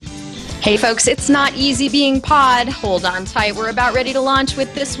Hey folks, it's not easy being pod. Hold on tight. We're about ready to launch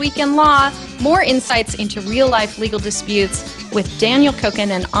with This Week in Law. More insights into real-life legal disputes with Daniel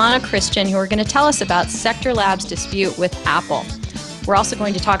Koken and Anna Christian, who are going to tell us about Sector Labs' dispute with Apple. We're also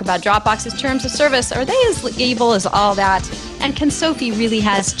going to talk about Dropbox's terms of service. Are they as evil as all that? And can Sophie really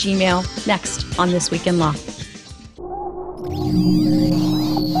has Gmail? Next on This Week in Law.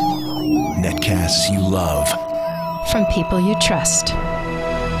 Netcasts you love. From people you trust.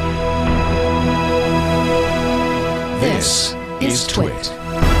 This is Twit.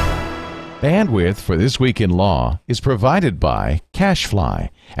 Bandwidth for This Week in Law is provided by CacheFly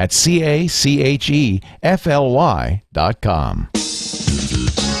at CacheFly.com.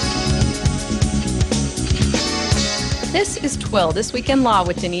 This is Twill, This Week in Law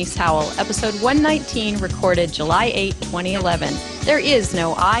with Denise Howell, episode 119, recorded July 8, 2011. There is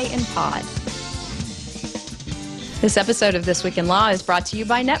no I in pod. This episode of This Week in Law is brought to you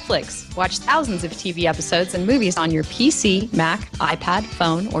by Netflix. Watch thousands of TV episodes and movies on your PC, Mac, iPad,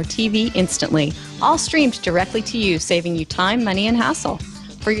 phone, or TV instantly, all streamed directly to you, saving you time, money, and hassle.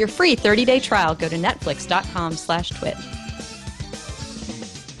 For your free 30-day trial, go to netflix.com/twit.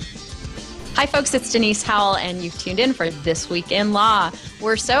 Hi, folks, it's Denise Howell, and you've tuned in for This Week in Law.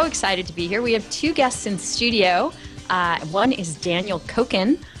 We're so excited to be here. We have two guests in studio. One is Daniel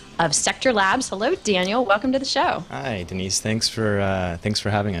Koken of Sector Labs. Hello, Daniel. Welcome to the show. Hi, Denise. Thanks for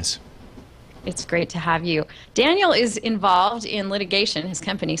having us. It's great to have you. Daniel is involved in litigation. His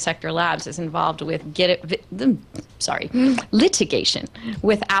company, Sector Labs, is involved with litigation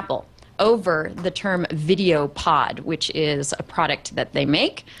with Apple over the term video pod, which is a product that they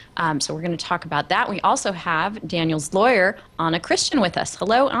make. So we're going to talk about that. We also have Daniel's lawyer, Anna Christian, with us.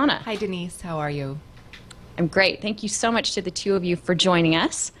 Hello, Anna. Hi, Denise. How are you? I'm great. Thank you so much to the two of you for joining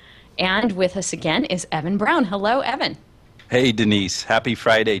us. And with us again is Evan Brown. Hello, Evan. Hey, Denise. Happy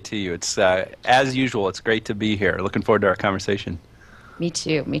Friday to you. It's as usual. It's great to be here. Looking forward to our conversation. Me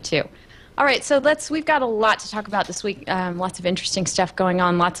too. Me too. All right, so we've got a lot to talk about this week. Lots of interesting stuff going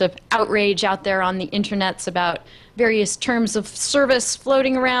on. Lots of outrage out there on the internets about various terms of service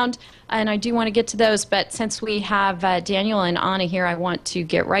floating around. And I do want to get to those, but since we have Daniel and Anna here, I want to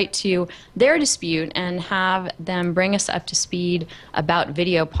get right to their dispute and have them bring us up to speed about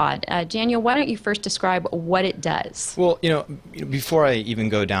VideoPod. Daniel, why don't you first describe what it does? Well, before I even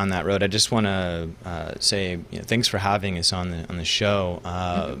go down that road, I just want to say thanks for having us on the show.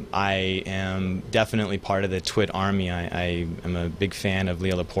 I am definitely part of the Twit army. I am a big fan of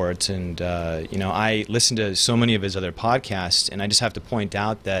Leo Laporte, and I listen to so many of his other podcasts, and I just have to point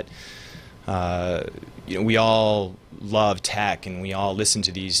out that we all love tech and we all listen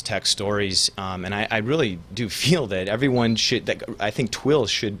to these tech stories, and I really do feel that everyone should. I think Twill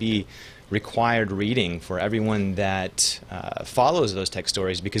should be required reading for everyone that follows those tech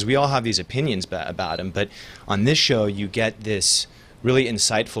stories, because we all have these opinions about them. But on this show, you get this really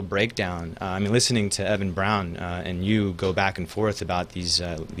insightful breakdown. Listening to Evan Brown and you go back and forth about these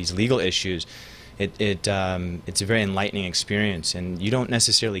legal issues. It's a very enlightening experience, and you don't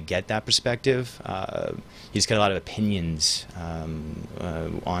necessarily get that perspective. He's got a lot of opinions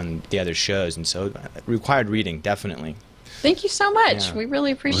on the other shows, and so required reading, definitely. Thank you so much. Yeah. We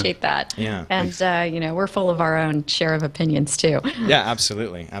really appreciate that. Yeah. And we're full of our own share of opinions too. Yeah,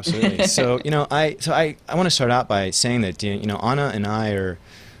 absolutely. So I want to start out by saying that Anna and I are.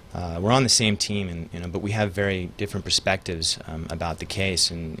 We're on the same team, but we have very different perspectives about the case,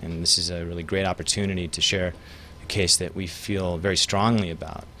 and this is a really great opportunity to share a case that we feel very strongly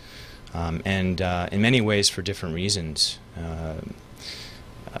about, and in many ways for different reasons.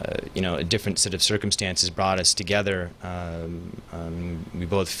 A different set of circumstances brought us together. We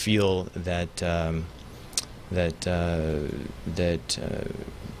both feel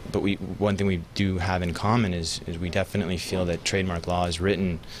but one thing we do have in common is we definitely feel that trademark law is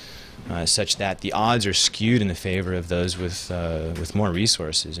written such that the odds are skewed in the favor of those with more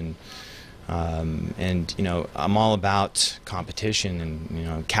resources, and I'm all about competition,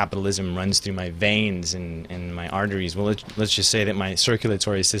 and capitalism runs through my veins and my arteries. Well, let's just say that my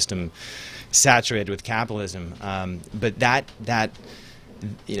circulatory system is saturated with capitalism, but that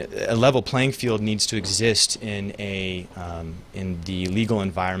a level playing field needs to exist in the legal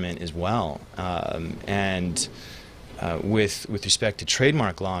environment as well, and with respect to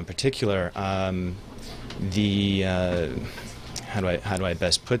trademark law in particular, how do I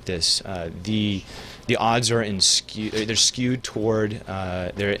best put this? The odds are they're skewed toward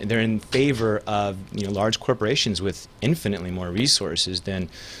they're in favor of large corporations with infinitely more resources than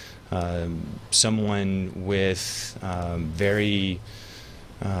someone with very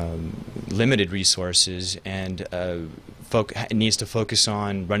limited resources and needs to focus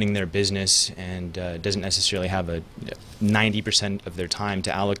on running their business and doesn't necessarily have a 90% of their time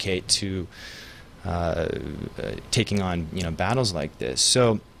to allocate to taking on battles like this.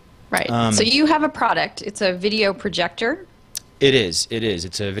 So right. So you have a product. It's a video projector. It is.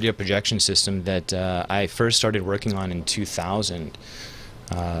 It's a video projection system that I first started working on in 2000.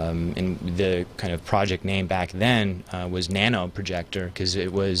 And the kind of project name back then was Nano Projector, because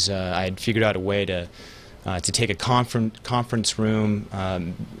it was I had figured out a way to take a conference room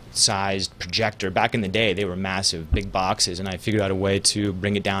sized projector. Back in the day, they were massive, big boxes, and I figured out a way to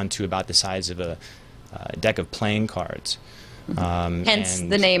bring it down to about the size of a deck of playing cards. Hence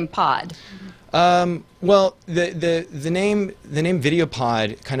the name Pod. Well, the name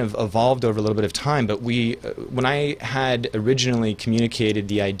VideoPod kind of evolved over a little bit of time, but when I had originally communicated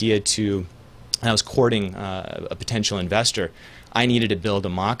the idea to, I was courting a potential investor, I needed to build a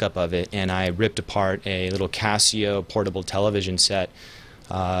mock-up of it, and I ripped apart a little Casio portable television set,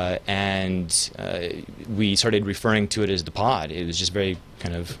 and we started referring to it as the Pod. It was just very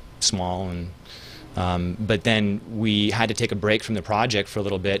kind of small, and but then we had to take a break from the project for a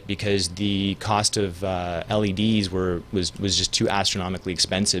little bit because the cost of LEDs was just too astronomically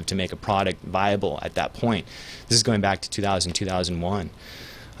expensive to make a product viable at that point. This is going back to 2000, 2001.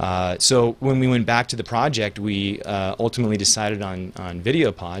 So when we went back to the project, we ultimately decided on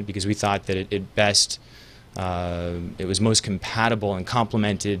VideoPod because we thought that it was most compatible and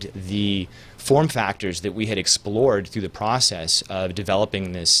complemented the form factors that we had explored through the process of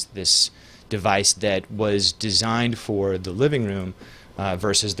developing this device that was designed for the living room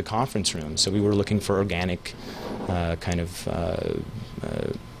versus the conference room. So we were looking for organic kind of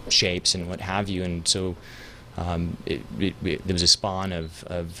shapes and what have you, and so there was a spawn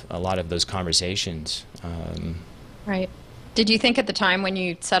of a lot of those conversations. Right. Did you think at the time when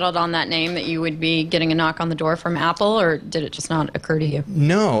you settled on that name that you would be getting a knock on the door from Apple, or did it just not occur to you?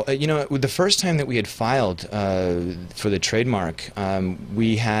 No. The first time that we had filed for the trademark,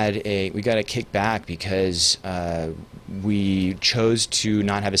 we got a kickback because we chose to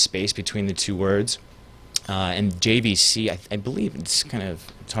not have a space between the two words. And JVC, I believe it's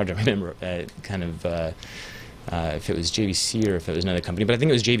hard to remember if it was JVC or if it was another company, but I think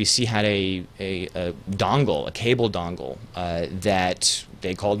it was JVC had a dongle, a cable dongle that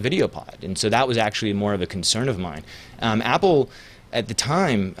they called VideoPod, and so that was actually more of a concern of mine. Apple, at the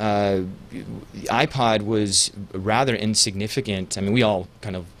time, iPod was rather insignificant. I mean, we all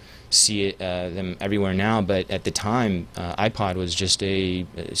kind of see them everywhere now, but at the time, iPod was just a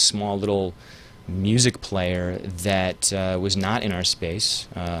small little music player that was not in our space,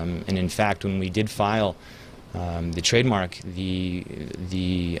 and in fact, when we did file the trademark, the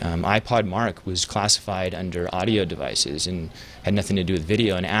iPod mark was classified under audio devices and had nothing to do with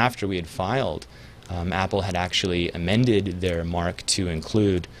video. And after we had filed, Apple had actually amended their mark to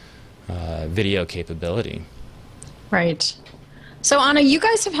include video capability. Right. So Anna, you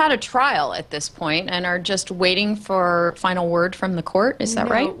guys have had a trial at this point and are just waiting for final word from the court. Is that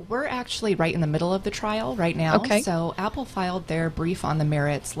right? We're actually right in the middle of the trial right now. Okay. So Apple filed their brief on the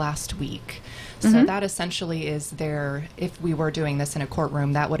merits last week. So that essentially is if we were doing this in a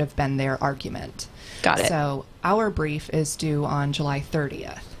courtroom, that would have been their argument. Got it. So our brief is due on July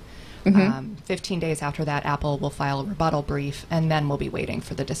 30th. 15 days after that, Apple will file a rebuttal brief, and then we'll be waiting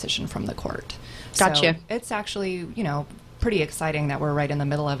for the decision from the court. Gotcha. So it's actually, pretty exciting that we're right in the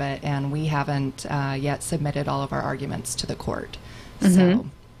middle of it, and we haven't yet submitted all of our arguments to the court. So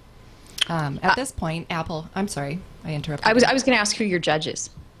at this point, Apple, I'm sorry, I interrupted. I was going to ask who your judge is.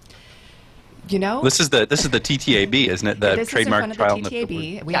 This is the TTAB, isn't it? The this trademark is in trial. front of the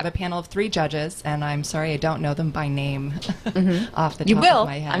TTAB. We have a panel of 3 judges, and I'm sorry I don't know them by name off the top of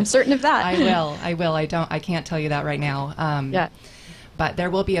my head. I'm certain of that. I will. I can't tell you that right now. But there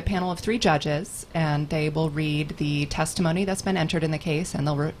will be a panel of 3 judges, and they will read the testimony that's been entered in the case, and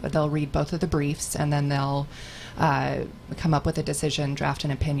they'll read both of the briefs, and then they'll come up with a decision, draft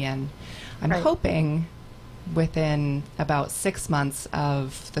an opinion. I'm hoping within about 6 months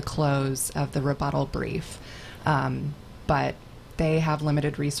of the close of the rebuttal brief. But they have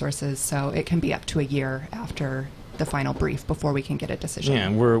limited resources, so it can be up to a year after the final brief before we can get a decision. Yeah,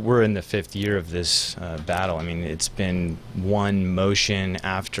 we're in the 5th year of this battle. I mean, it's been one motion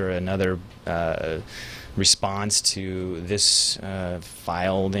after another response to this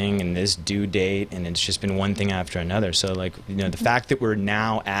filing and this due date, and it's just been one thing after another. So, the fact that we're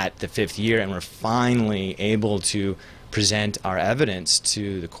now at the 5th year and we're finally able to present our evidence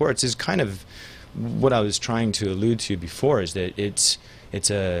to the courts is kind of what I was trying to allude to before, is that it's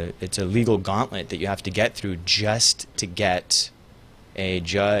a legal gauntlet that you have to get through just to get a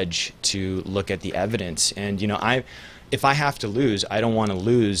judge to look at the evidence. And if I have to lose, I don't want to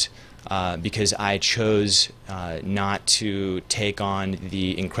lose because I chose not to take on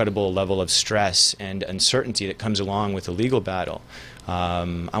the incredible level of stress and uncertainty that comes along with a legal battle.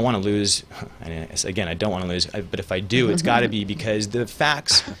 I want to lose, and again, I don't want to lose, but if I do, it's got to be because the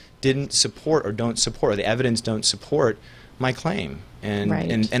facts didn't support or don't support, or the evidence don't support my claim. And, right.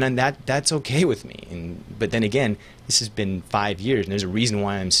 and that's okay with me. But then again, this has been 5 years, and there's a reason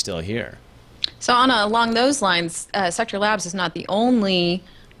why I'm still here. So Anna, along those lines, Sector Labs is not the only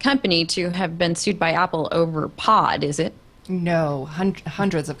company to have been sued by Apple over Pod, is it? No,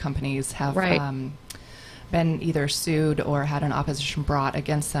 hundreds of companies have been either sued or had an opposition brought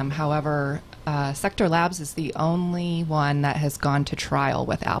against them. However, Sector Labs is the only one that has gone to trial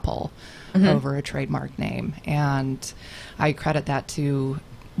with Apple over a trademark name. And I credit that to,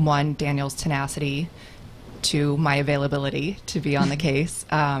 one, Daniel's tenacity, two, my availability to be on the case.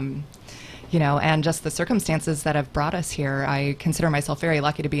 You know, and just the circumstances that have brought us here. I consider myself very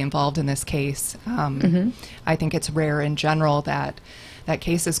lucky to be involved in this case. I think it's rare in general that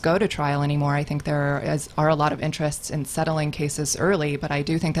cases go to trial anymore. I think there are a lot of interests in settling cases early, but I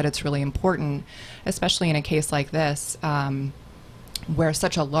do think that it's really important, especially in a case like this, where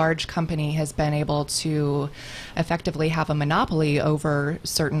such a large company has been able to effectively have a monopoly over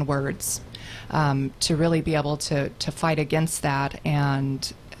certain words, to really be able to fight against that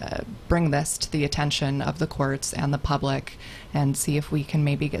and bring this to the attention of the courts and the public and see if we can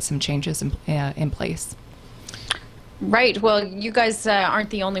maybe get some changes in place. Right. Well, you guys aren't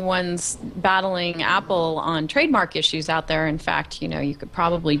the only ones battling Apple on trademark issues out there. In fact, you know, you could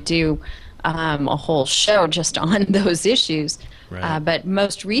probably do a whole show just on those issues. Right. But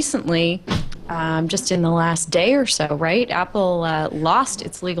most recently, just in the last day or so, right, Apple lost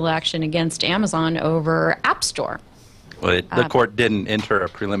its legal action against Amazon over App Store. Well, the court didn't enter a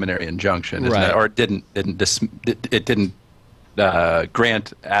preliminary injunction, isn't it? Or it didn't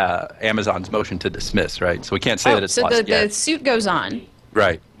grant Amazon's motion to dismiss, right? So we can't say that it's lost yet. The suit goes on.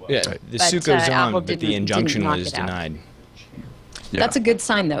 Right. Yeah, the suit goes on, but the injunction was denied. Yeah. That's a good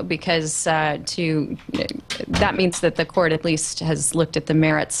sign, though, because that means that the court at least has looked at the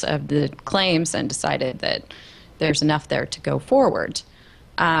merits of the claims and decided that there's enough there to go forward.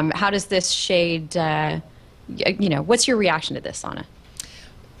 How does this shade, what's your reaction to this, Anna?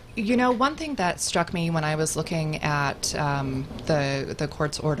 You know, one thing that struck me when I was looking at the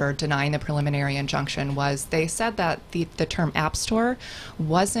court's order denying the preliminary injunction was they said that the term App Store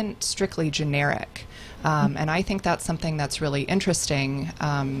wasn't strictly generic. And I think that's something that's really interesting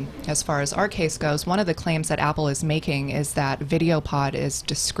as far as our case goes. One of the claims that Apple is making is that VideoPod is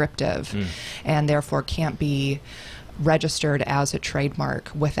descriptive and therefore can't be registered as a trademark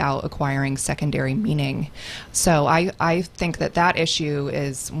without acquiring secondary meaning. So I think that issue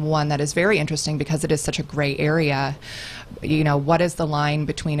is one that is very interesting because it is such a gray area. You know, what is the line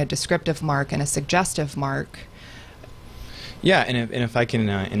between a descriptive mark and a suggestive mark? Yeah, and if I can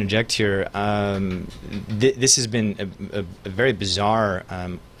interject here, this has been a very bizarre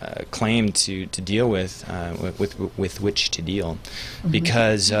claim to deal with which to deal,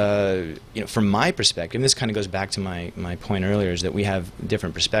 because from my perspective, and this kind of goes back to my point earlier, is that we have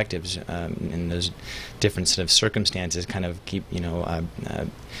different perspectives, and those different sort of circumstances kind of keep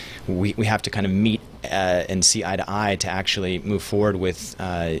we have to kind of meet and see eye to eye to actually move forward with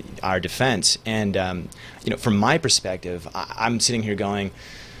our defense. And from my perspective, I'm sitting here going,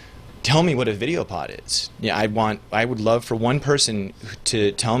 tell me what a VideoPod is. Yeah, I would love for one person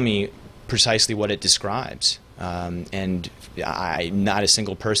to tell me precisely what it describes. And not a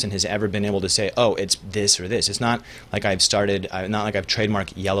single person has ever been able to say, oh, it's this or this. It's not like I've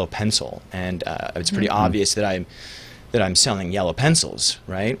trademarked yellow pencil, and it's pretty obvious that I'm selling yellow pencils,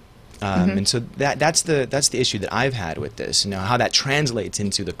 right? And so that's the issue that I've had with this. You know, how that translates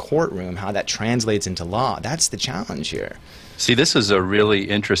into the courtroom, how that translates into law. That's the challenge here. See, this is a really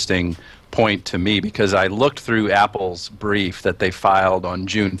interesting point to me because I looked through Apple's brief that they filed on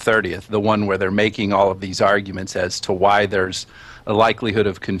June 30th, the one where they're making all of these arguments as to why there's a likelihood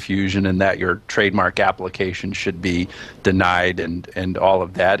of confusion and that your trademark application should be denied and all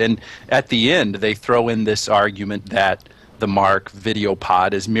of that. And at the end, they throw in this argument that the mark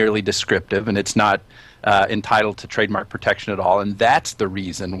VideoPod is merely descriptive and it's not entitled to trademark protection at all. And that's the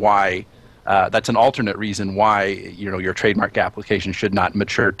reason why that's an alternate reason why your trademark application should not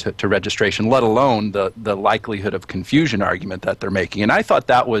mature to registration, let alone the likelihood of confusion argument that they're making. And I thought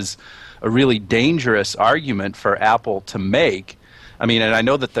that was a really dangerous argument for Apple to make. I mean, and I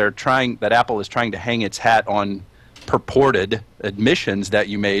know that Apple is trying to hang its hat on purported admissions that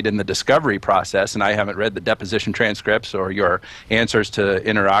you made in the discovery process, and I haven't read the deposition transcripts or your answers to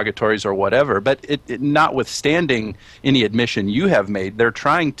interrogatories or whatever, but notwithstanding any admission you have made, they're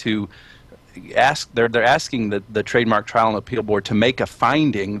trying to they're asking the Trademark Trial and Appeal Board to make a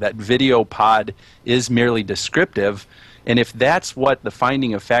finding that VideoPod is merely descriptive. And if that's what the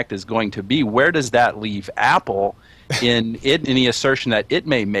finding of fact is going to be, where does that leave Apple in any assertion that it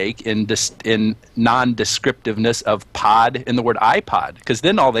may make in non-descriptiveness of pod in the word iPod? Because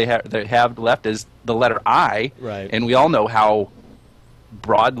then all they have left is the letter I, right. And we all know how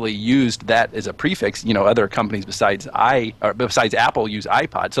broadly used that as a prefix. Other companies besides Apple use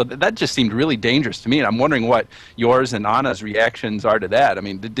iPod. So that just seemed really dangerous to me, and I'm wondering what yours and Anna's reactions are to that. I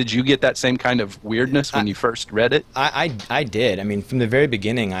mean, did you get that same kind of weirdness when you first read it? I did. I mean, from the very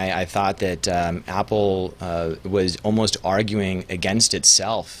beginning, I thought that Apple was almost arguing against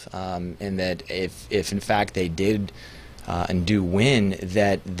itself, and that if in fact they did and do win,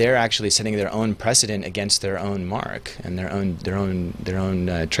 that they're actually setting their own precedent against their own mark and their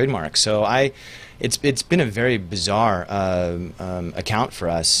own trademark. So it's been a very bizarre account for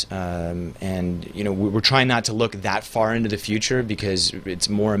us, and we're trying not to look that far into the future because it's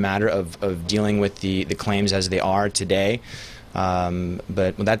more a matter of dealing with the claims as they are today.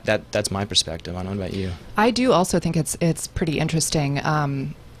 But that's my perspective. I don't know about you. I do also think it's pretty interesting.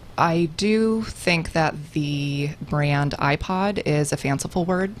 I do think that the brand iPod is a fanciful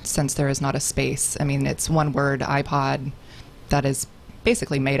word since there is not a space. I mean, it's one word, iPod, that is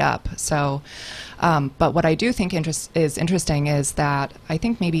basically made up. So, but what I do think is interesting is that I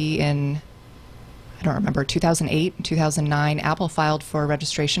think maybe in, I don't remember, 2008, 2009, Apple filed for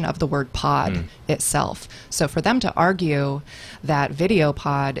registration of the word pod itself. So for them to argue that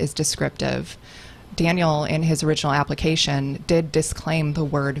VideoPod is descriptive, Daniel, in his original application, did disclaim the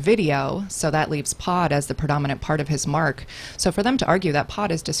word video, so that leaves pod as the predominant part of his mark. So for them to argue that pod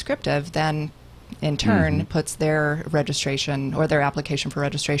is descriptive, then in turn puts their registration or their application for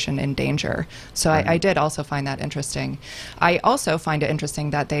registration in danger. So I did also find that interesting. I also find it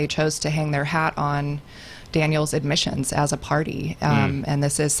interesting that they chose to hang their hat on Daniel's admissions as a party. And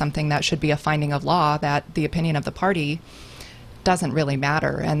this is something that should be a finding of law, that the opinion of the party doesn't really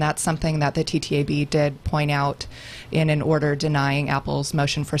matter. And that's something that the TTAB did point out in an order denying Apple's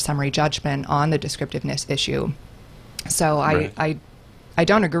motion for summary judgment on the descriptiveness issue. So I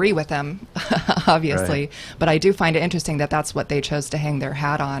don't agree with them, obviously, but I do find it interesting that that's what they chose to hang their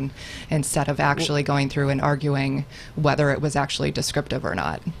hat on instead of actually going through and arguing whether it was actually descriptive or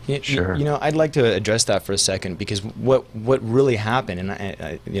not. Sure. I'd like to address that for a second, because what really happened, and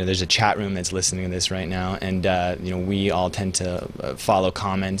I there's a chat room that's listening to this right now, and we all tend to follow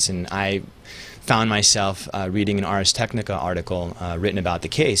comments, and I found myself reading an Ars Technica article written about the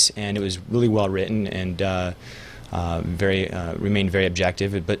case, and it was really well written and remained very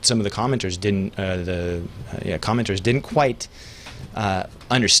objective, but some of the commenters didn't quite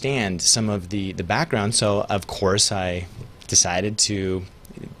understand some of the background. So of course I decided to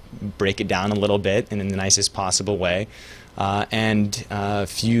break it down a little bit in the nicest possible way. And a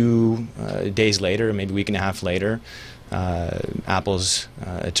few days later, maybe a week and a half later, Apple's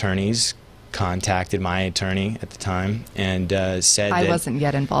attorneys contacted my attorney at the time and said I wasn't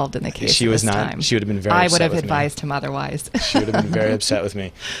yet involved in the case. She was not. Time. She would have been very upset I would have with advised me. him otherwise. She would have been very upset with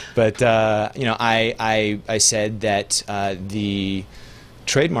me. But I said that the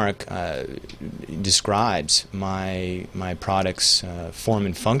trademark describes my product's form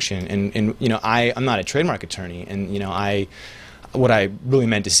and function, and I'm not a trademark attorney, and what I really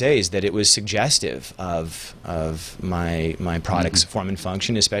meant to say is that it was suggestive of my product's form and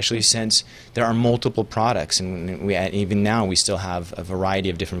function, especially since there are multiple products, and even now we still have a variety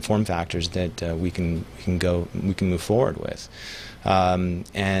of different form factors that we can move forward with,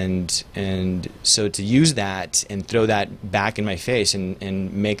 and so to use that and throw that back in my face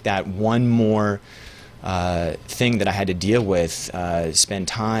and make that one more thing that I had to deal with, spend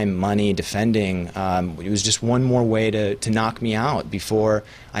time, money defending. It was just one more way to knock me out before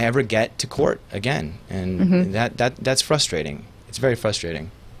I ever get to court again, and that's frustrating. It's very frustrating.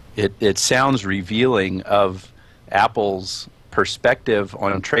 It sounds revealing of Apple's perspective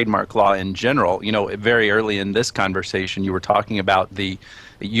on trademark law in general. Very early in this conversation, you were talking about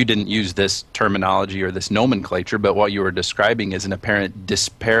you didn't use this terminology or this nomenclature, but what you were describing is an apparent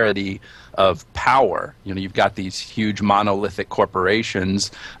disparity of power. You've got these huge monolithic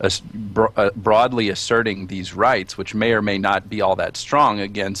corporations broadly asserting these rights, which may or may not be all that strong,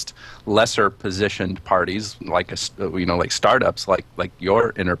 against lesser positioned parties like like startups like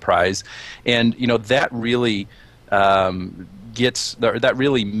your enterprise, and that really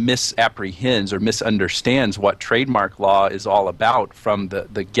really misapprehends or misunderstands what trademark law is all about from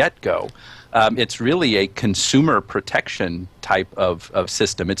the get-go. It's really a consumer protection type of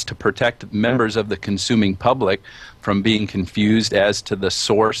system. It's to protect members of the consuming public from being confused as to the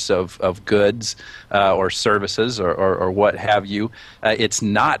source of goods or services or what have you. It's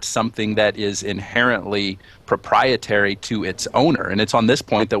not something that is inherently proprietary to its owner. And it's on this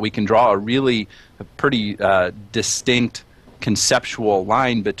point that we can draw a pretty distinct conceptual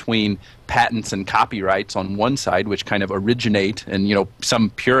line between patents and copyrights on one side, which kind of originate, and some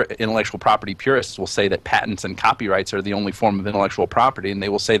pure intellectual property purists will say that patents and copyrights are the only form of intellectual property, and they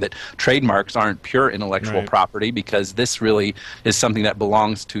will say that trademarks aren't pure intellectual property because this really is something that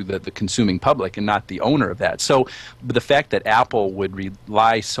belongs to the consuming public and not the owner of that. So the fact that Apple would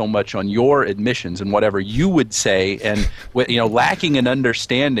rely so much on your admissions and whatever you would say, and lacking an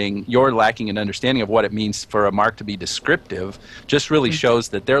understanding of what it means for a mark to be descriptive, just really shows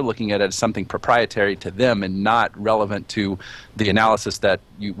that they're looking at it as something proprietary to them and not relevant to the analysis that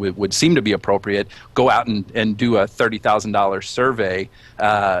would seem to be appropriate. Go out and do a $30,000 survey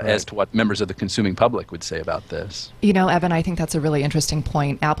as to what members of the consuming public would say about this. Evan, I think that's a really interesting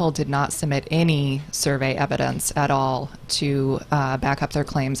point. Apple did not submit any survey evidence at all to back up their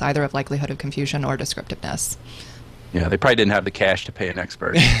claims, either of likelihood of confusion or descriptiveness. Yeah, they probably didn't have the cash to pay an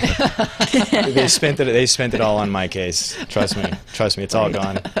expert. They spent it all on my case. Trust me, it's all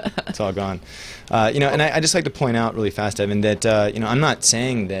gone. It's all gone. And I just like to point out really fast, Evan, that I'm not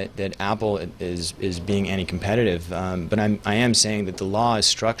saying that Apple is being anti-competitive, but I am saying that the law is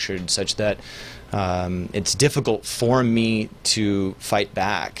structured such that it's difficult for me to fight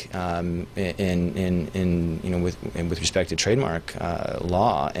back with respect to trademark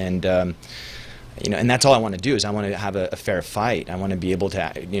law, and that's all I want to do. Is I want to have a fair fight. I want to be able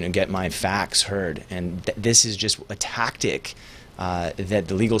to get my facts heard, and this is just a tactic that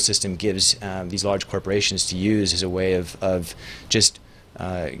the legal system gives these large corporations to use as a way of just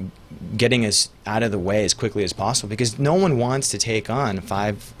getting us out of the way as quickly as possible, because no one wants to take on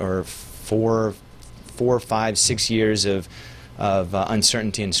 4, 5, 6 years of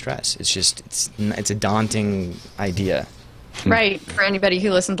uncertainty and stress. It's a daunting idea. Right. For anybody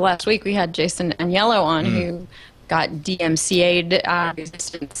who listened last week, we had Jason Agnello on who got DMCA'd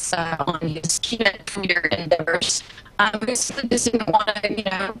existence on his Keynet Twitter endeavors. Just didn't want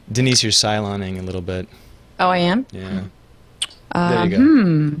to, Denise, you're siloning a little bit. Oh, I am? Yeah. There you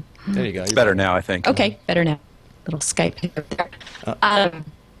go. There you go. It's better now, I think. Okay, better now. Little Skype hiccup there.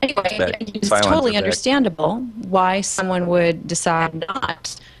 Anyway, it's totally understandable why someone would decide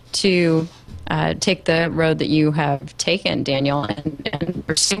not to take the road that you have taken, Daniel. And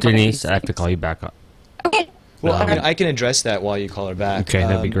Denise, I have to call you back up. Okay. Well, I can address that while you call her back. Okay,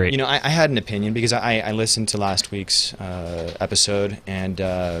 that'd be great. I had an opinion because I listened to last week's episode, and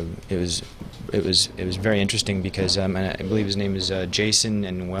it was very interesting because and I believe his name is Jason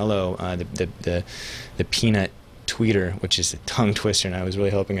Agnello, the peanut tweeter, which is a tongue twister, and I was really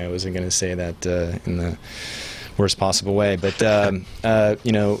hoping I wasn't going to say that in the worst possible way, but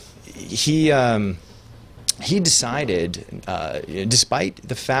he decided, despite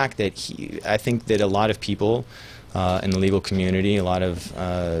the fact that I think that a lot of people in the legal community, a lot of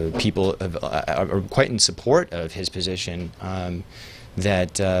people are quite in support of his position,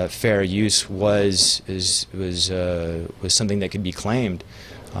 that fair use was something that could be claimed,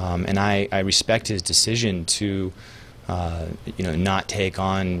 and I respect his decision to not take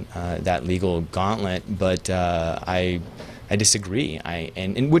on that legal gauntlet, but I disagree.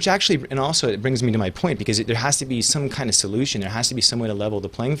 And also it brings me to my point, because there has to be some kind of solution. There has to be some way to level the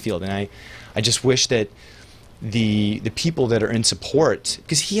playing field, and I just wish that the people that are in support,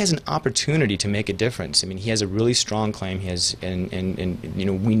 because he has an opportunity to make a difference. I mean, he has a really strong claim. He has, and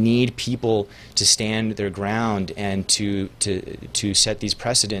we need people to stand their ground and to set these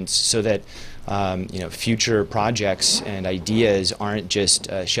precedents so that future projects and ideas aren't just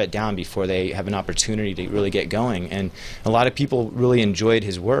shut down before they have an opportunity to really get going. And a lot of people really enjoyed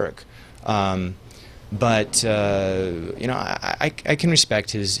his work. But I can respect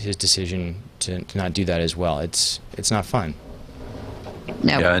his decision to not do that as well. It's not fun.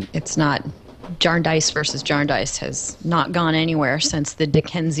 No, it's not. Jarndyce versus Jarndyce has not gone anywhere since the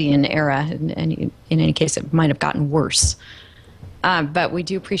Dickensian era, and in any case, it might have gotten worse. But we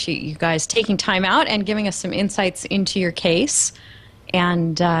do appreciate you guys taking time out and giving us some insights into your case,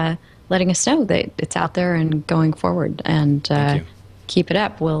 and letting us know that it's out there and going forward. And keep it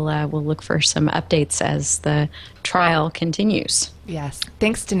up. We'll look for some updates as the trial continues. Yes.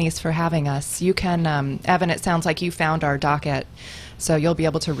 Thanks, Denise, for having us. You can, Evan, it sounds like you found our docket, so you'll be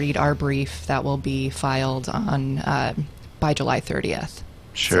able to read our brief that will be filed on by July 30th.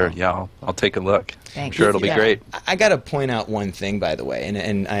 Sure, yeah, I'll take a look. Thank sure, you. it'll be great. I got to point out one thing, by the way,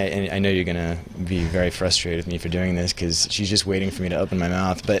 and I know you're going to be very frustrated with me for doing this because she's just waiting for me to open my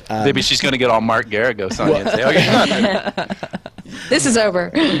mouth. But maybe she's going to get all Mark Garagos on you and say, okay. This is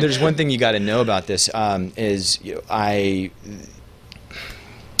over. There's one thing you got to know about this is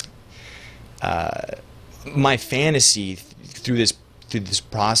my fantasy through this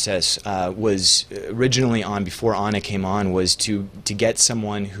process was originally before Anna came on was to get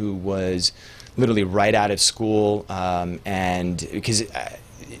someone who was literally right out of school and because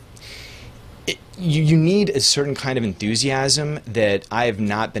you need a certain kind of enthusiasm that I have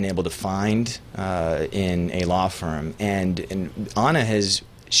not been able to find in a law firm, and Anna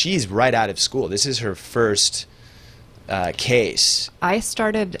she's right out of school. This is her first case.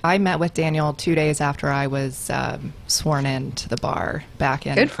 I met with Daniel 2 days after I was sworn in to the bar back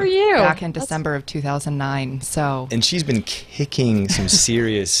in Good for you. Back in December of 2009. And she's been kicking some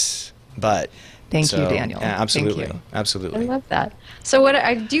serious butt. Thank you, Daniel. Yeah, absolutely. Thank you. Absolutely. I love that. So what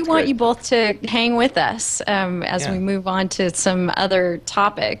I do want you both to hang with us as we move on to some other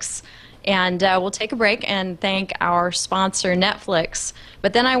topics. And we'll take a break and thank our sponsor, Netflix.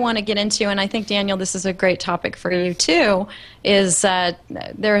 But then I want to get into, and I think, Daniel, this is a great topic for you too, is there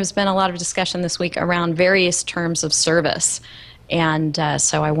has been a lot of discussion this week around various terms of service. And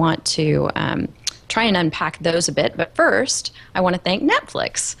so I want to try and unpack those a bit. But first, I want to thank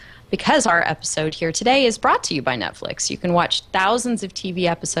Netflix, because our episode here today is brought to you by Netflix. You can watch thousands of TV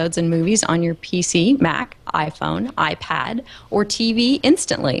episodes and movies on your PC, Mac, iPhone, iPad, or TV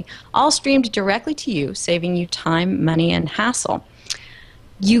instantly, all streamed directly to you, saving you time, money, and hassle.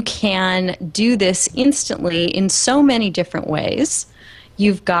 You can do this instantly in so many different ways.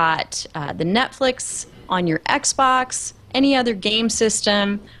 You've got the Netflix on your Xbox, any other game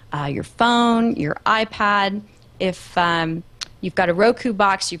system, your phone, your iPad. If you've got a Roku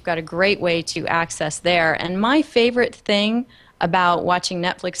box, you've got a great way to access there. And my favorite thing about watching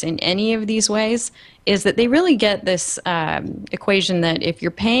Netflix in any of these ways is that they really get this equation that if you're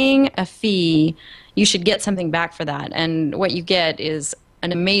paying a fee, you should get something back for that. And what you get is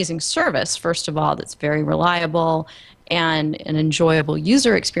an amazing service, first of all, that's very reliable and an enjoyable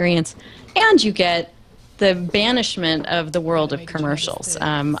user experience. And you get the banishment of the world of commercials,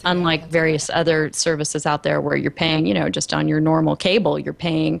 unlike various other services out there where you're paying, just on your normal cable, you're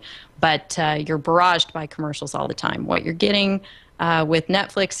paying, but you're barraged by commercials all the time. What you're getting with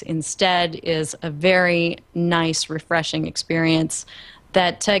Netflix instead is a very nice, refreshing experience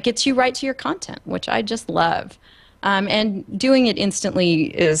that gets you right to your content, which I just love. And doing it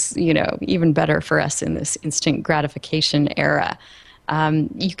instantly is, even better for us in this instant gratification era.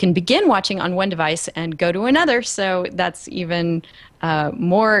 You can begin watching on one device and go to another, so that's even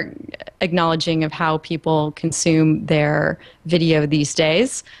more acknowledging of how people consume their video these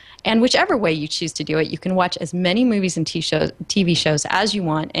days. And whichever way you choose to do it, you can watch as many movies and TV shows as you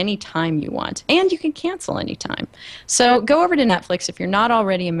want, anytime you want. And you can cancel anytime. So go over to Netflix if you're not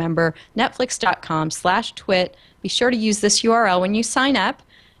already a member, netflix.com/twit. Be sure to use this URL when you sign up.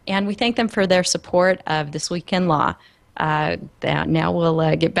 And we thank them for their support of This Week in Law. Now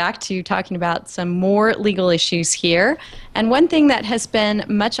we'll get back to talking about some more legal issues here. And one thing that has been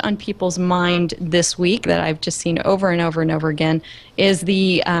much on people's mind this week that I've just seen over and over and over again is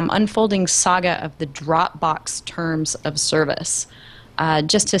the unfolding saga of the Dropbox terms of service.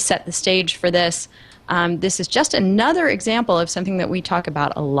 Just to set the stage for this, this is just another example of something that we talk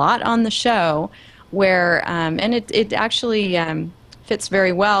about a lot on the show where, and it actually fits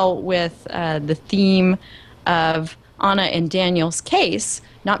very well with the theme of Anna and Daniel's case,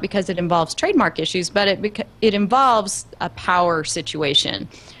 not because it involves trademark issues, but it involves a power situation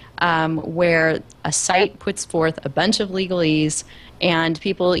where a site puts forth a bunch of legalese and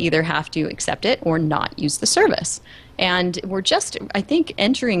people either have to accept it or not use the service. And we're just, I think,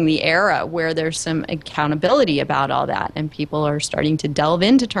 entering the era where there's some accountability about all that, and people are starting to delve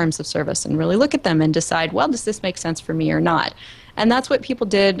into terms of service and really look at them and decide, well, does this make sense for me or not? And that's what people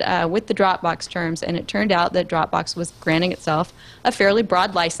did with the Dropbox terms, and it turned out that Dropbox was granting itself a fairly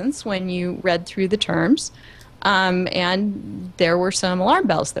broad license when you read through the terms, and there were some alarm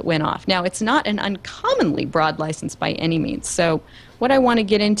bells that went off. Now, it's not an uncommonly broad license by any means, so what I want to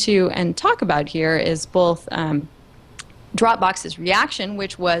get into and talk about here is both Dropbox's reaction,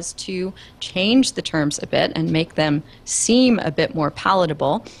 which was to change the terms a bit and make them seem a bit more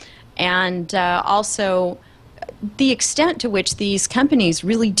palatable, and also the extent to which these companies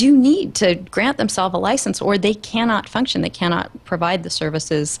really do need to grant themselves a license or they cannot function. They cannot provide the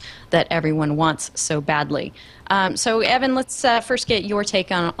services that everyone wants so badly. So, Evan, let's first get your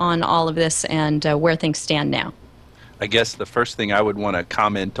take on all of this and where things stand now. I guess the first thing I would want to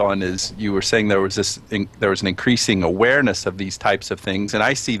comment on is you were saying there was an increasing awareness of these types of things, and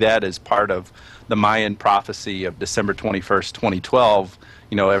I see that as part of the Mayan prophecy of December 21st, 2012.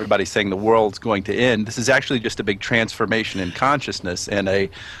 Everybody's saying the world's going to end. This is actually just a big transformation in consciousness and a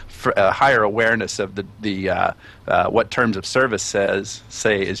higher awareness of the what terms of service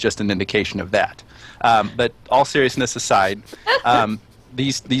say is just an indication of that. But all seriousness aside,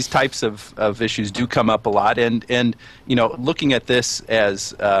 these types of issues do come up a lot, and looking at this as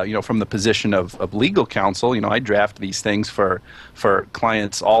from the position of legal counsel, I draft these things for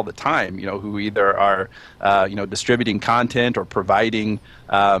clients all the time, who either are distributing content or providing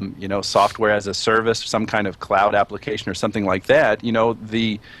software as a service, some kind of cloud application or something like that.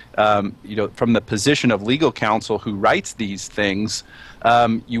 From the position of legal counsel who writes these things,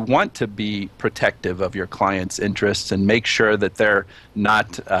 you want to be protective of your client's interests and make sure that they're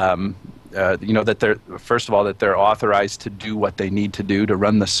not, that they're, first of all, that they're authorized to do what they need to do to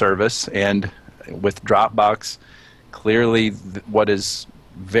run the service. And with Dropbox, clearly what is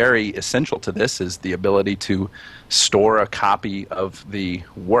very essential to this is the ability to store a copy of the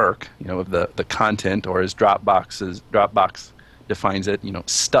work, of the content, or as Dropbox defines it,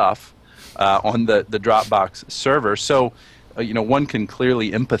 stuff, on the Dropbox server. So, one can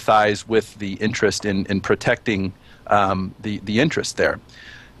clearly empathize with the interest in protecting the interest there.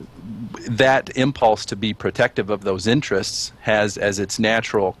 That impulse to be protective of those interests has as its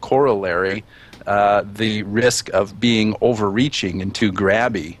natural corollary the risk of being overreaching and too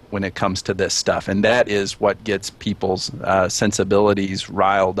grabby when it comes to this stuff. And that is what gets people's sensibilities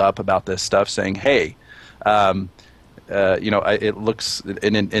riled up about this stuff, saying, hey, it looks,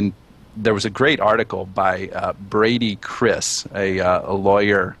 and there was a great article by Brady Chris, a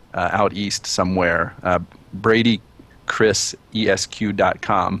lawyer out east somewhere.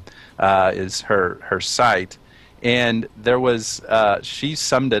 BradyChrisESQ.com is her site, and there was she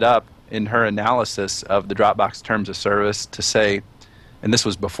summed it up in her analysis of the Dropbox terms of service to say, and this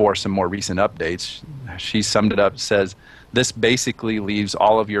was before some more recent updates. She summed it up, says, this basically leaves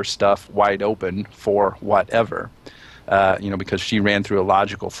all of your stuff wide open for whatever. Because she ran through a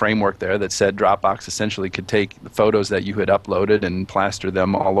logical framework there that said Dropbox essentially could take the photos that you had uploaded and plaster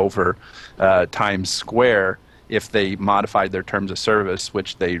them all over Times Square if they modified their terms of service,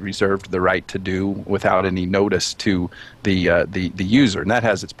 which they reserved the right to do without any notice to the user. And that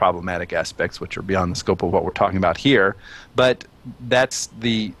has its problematic aspects, which are beyond the scope of what we're talking about here. But that's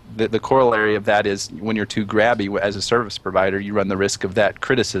the corollary of that is when you're too grabby as a service provider, you run the risk of that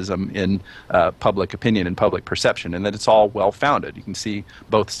criticism in public opinion and public perception, and that it's all well-founded. You can see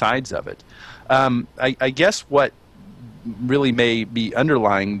both sides of it. I guess what really may be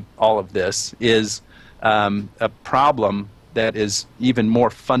underlying all of this is a problem that is even more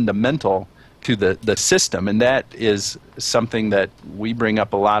fundamental to the system, and that is something that we bring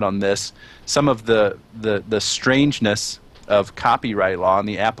up a lot on this. Some of the strangeness of copyright law and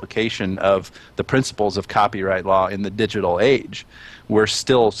the application of the principles of copyright law in the digital age. We're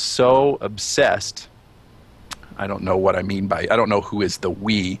still so obsessed. I don't know what I mean by, I don't know who is the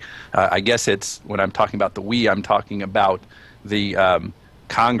we. I guess it's, when I'm talking about the we, I'm talking about the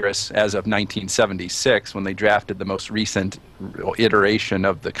Congress as of 1976 when they drafted the most recent iteration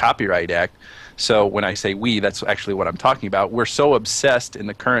of the Copyright Act. So when I say we, that's actually what I'm talking about. We're so obsessed in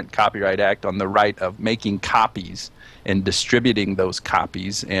the current Copyright Act on the right of making copies and distributing those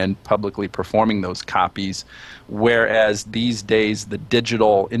copies and publicly performing those copies, whereas these days the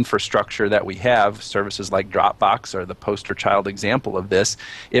digital infrastructure that we have, services like Dropbox are the poster child example of this,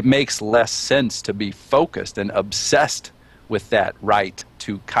 it makes less sense to be focused and obsessed with that right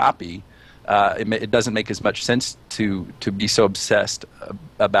to copy. It doesn't make as much sense to be so obsessed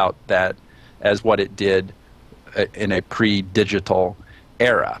about that as what it did in a pre-digital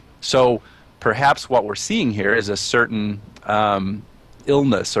era. So perhaps what we're seeing here is a certain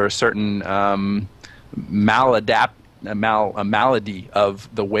illness or a certain a malady of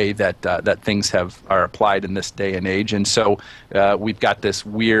the way that things are applied in this day and age. And so we've got this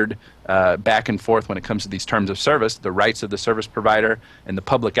weird back and forth when it comes to these terms of service, the rights of the service provider and the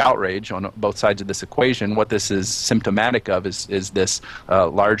public outrage on both sides of this equation. What this is symptomatic of is this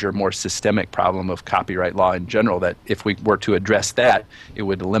larger, more systemic problem of copyright law in general, that if we were to address that, it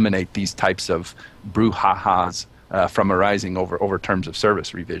would eliminate these types of brouhahas from arising over terms of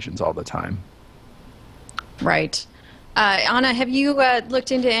service revisions all the time. Right. Anna, have you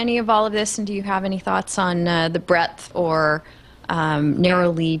looked into any of all of this, and do you have any thoughts on the breadth or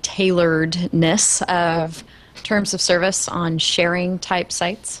narrowly tailoredness of terms of service on sharing type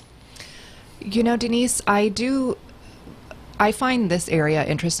sites? You know, Denise, I I find this area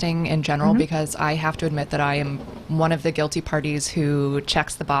interesting in general because I have to admit that I am one of the guilty parties who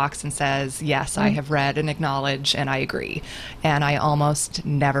checks the box and says, yes, I have read and acknowledge and I agree. And I almost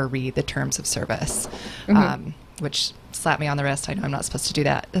never read the terms of service, which slap me on the wrist. I know I'm not supposed to do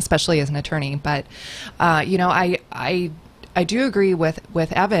that, especially as an attorney. But, I do agree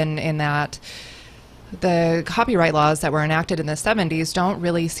with Evan in that the copyright laws that were enacted in the 70s don't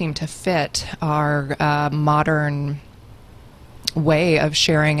really seem to fit our modern way of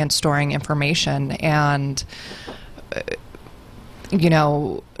sharing and storing information. And,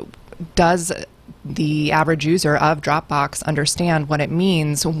 does the average user of Dropbox understand what it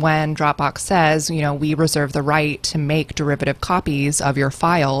means when Dropbox says, we reserve the right to make derivative copies of your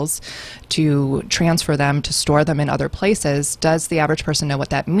files, to transfer them, to store them in other places? Does the average person know what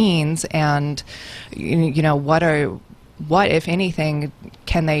that means? And, what, if anything,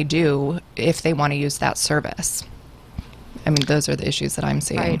 can they do if they want to use that service? I mean, those are the issues that I'm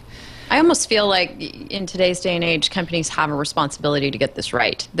seeing. Right. I almost feel like in today's day and age, companies have a responsibility to get this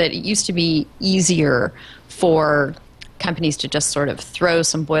right. That it used to be easier for companies to just sort of throw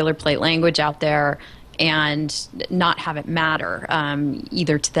some boilerplate language out there and not have it matter,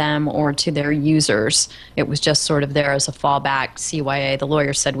 either to them or to their users. It was just sort of there as a fallback. CYA, the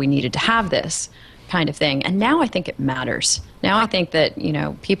lawyer, said we needed to have this kind of thing. And now I think it matters. Now I think that,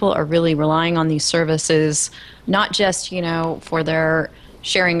 people are really relying on these services, not just, for their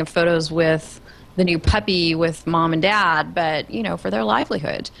sharing of photos with the new puppy with mom and dad, but, for their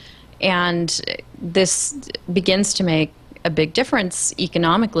livelihood. And this begins to make a big difference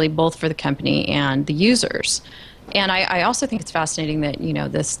economically, both for the company and the users. And I also think it's fascinating that,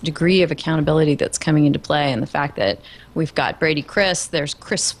 this degree of accountability that's coming into play, and the fact that we've got Brady Chris, there's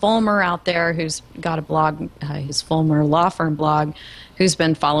Chris Fulmer out there who's got a blog, his Fulmer Law Firm blog, who's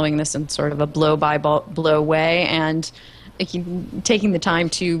been following this in sort of a blow-by-blow way, and taking the time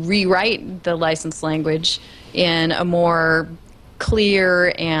to rewrite the license language in a more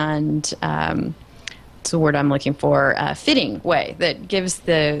clear and it's the word I'm looking for, fitting way that gives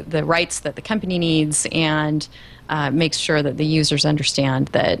the rights that the company needs and makes sure that the users understand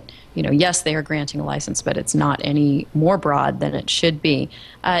that, yes, they are granting a license, but it's not any more broad than it should be.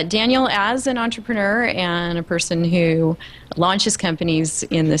 Daniel, as an entrepreneur and a person who launches companies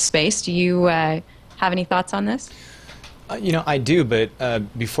in this space, do you have any thoughts on this? I do, but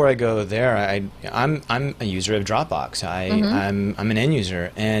before I go there, I'm a user of Dropbox. I'm an end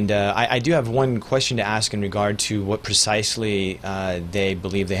user, and I do have one question to ask in regard to what precisely they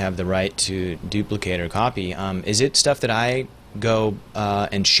believe they have the right to duplicate or copy. Is it stuff that I go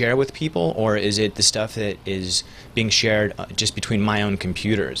and share with people, or is it the stuff that is being shared just between my own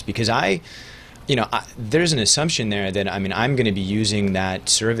computers? Because there's an assumption there that I'm going to be using that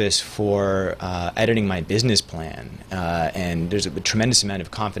service for editing my business plan, and there's a tremendous amount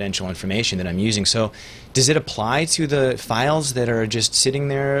of confidential information that I'm using. So, does it apply to the files that are just sitting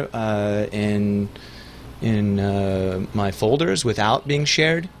there in my folders without being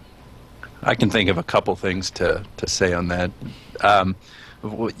shared? I can think of a couple things to say on that.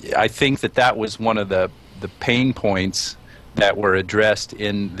 I think that was one of the pain points that were addressed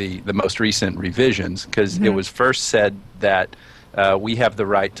in the most recent revisions, because it was first said that we have the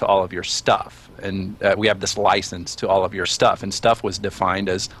right to all of your stuff, and we have this license to all of your stuff, and stuff was defined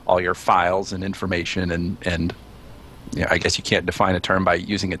as all your files and information, and I guess you can't define a term by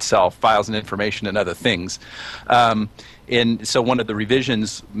using itself, files and information and other things. And so one of the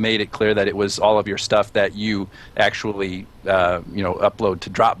revisions made it clear that it was all of your stuff that you actually upload to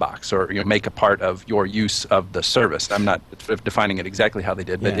Dropbox or make a part of your use of the service. I'm not defining it exactly how they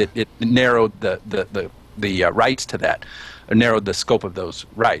did, but it narrowed the rights to that, or narrowed the scope of those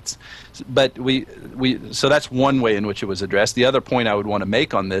rights. But so that's one way in which it was addressed. The other point I would want to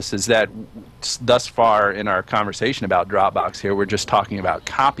make on this is that thus far in our conversation about Dropbox here, we're just talking about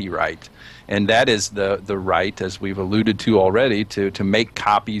copyright. And that is the right, as we've alluded to already, to make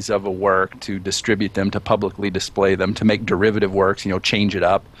copies of a work, to distribute them, to publicly display them, to make derivative works, change it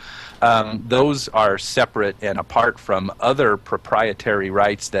up. Those are separate and apart from other proprietary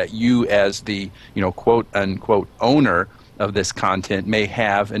rights that you as the, quote unquote owner of this content may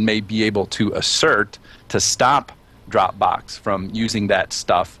have and may be able to assert to stop Dropbox from using that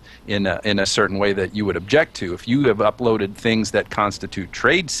stuff in a certain way that you would object to. If you have uploaded things that constitute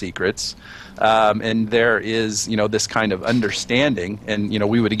trade secrets, and there is, this kind of understanding, and,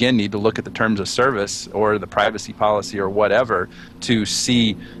 we would again need to look at the terms of service or the privacy policy or whatever to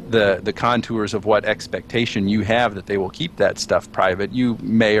see the contours of what expectation you have that they will keep that stuff private. You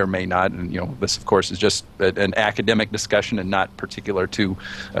may or may not, and, this, of course, is just an academic discussion and not particular to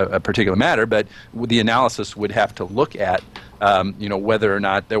a particular matter, but the analysis would have to look look at whether or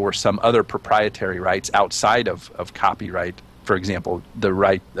not there were some other proprietary rights outside of copyright. For example, the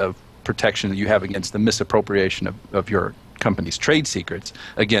right of protection that you have against the misappropriation of your company's trade secrets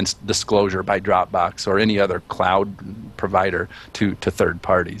against disclosure by Dropbox or any other cloud provider to third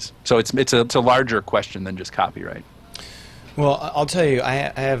parties. So it's a larger question than just copyright. Well, I'll tell you,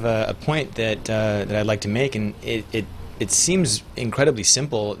 I have a point that I'd like to make, and it seems incredibly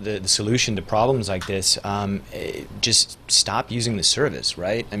simple, the solution to problems like this. Just stop using the service,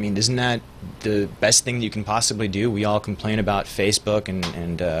 right? I mean, isn't that the best thing you can possibly do? We all complain about Facebook and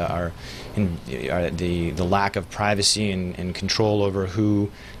the lack of privacy and control over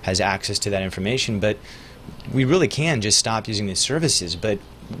who has access to that information, but we really can just stop using these services. But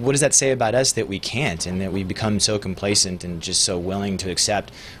what does that say about us that we can't, and that we become so complacent and just so willing to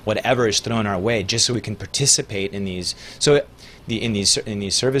accept whatever is thrown our way just so we can participate in these in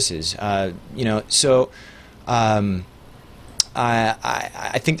these services? I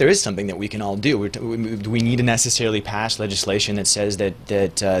think there is something that we can all do. Do we need to necessarily pass legislation that says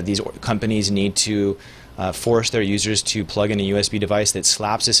that these companies need to force their users to plug in a USB device that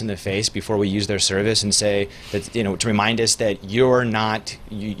slaps us in the face before we use their service, and say that, to remind us that you're not,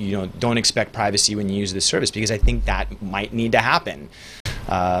 don't expect privacy when you use this service? Because I think that might need to happen.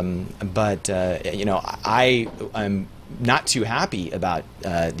 I am not too happy about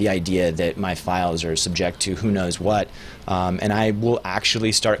the idea that my files are subject to who knows what, and I will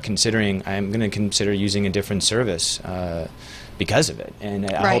actually start considering. I'm going to consider using a different service because of it, and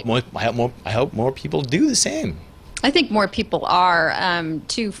I hope more people do the same. I think more people are.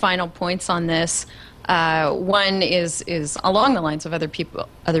 Two final points on this. One is along the lines of other people,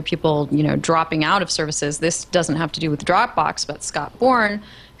 dropping out of services. This doesn't have to do with Dropbox, but Scott Bourne,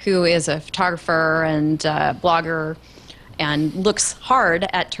 who is a photographer and blogger, and looks hard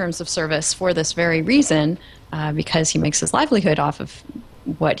at terms of service for this very reason, because he makes his livelihood off of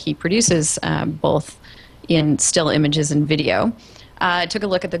what he produces, both in still images and video. Took a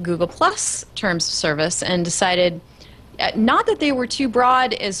look at the Google Plus terms of service and decided not that they were too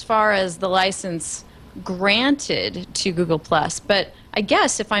broad as far as the license granted to Google Plus, but I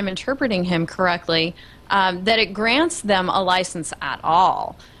guess if I'm interpreting him correctly, that it grants them a license at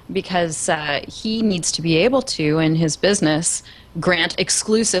all, because he needs to be able to, in his business, grant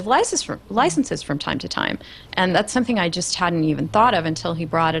exclusive licenses from time to time. And that's something I just hadn't even thought of until he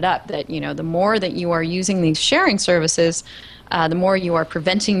brought it up, that the more that you are using these sharing services, the more you are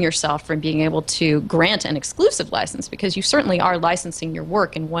preventing yourself from being able to grant an exclusive license, because you certainly are licensing your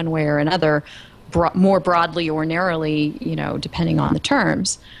work in one way or another, more broadly or narrowly, depending on the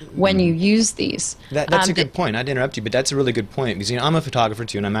terms, when you use these. That's a good point. Not to interrupt you, but that's a really good point, because I'm a photographer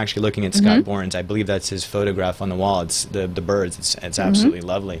too, and I'm actually looking at Scott Bourne's. I believe that's his photograph on the wall. It's the birds. It's absolutely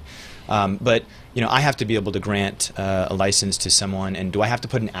lovely. But I have to be able to grant a license to someone, and do I have to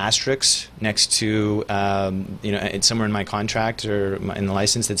put an asterisk next to it's somewhere in my contract or in the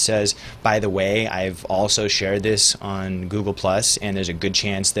license that says, by the way, I've also shared this on Google Plus, and there's a good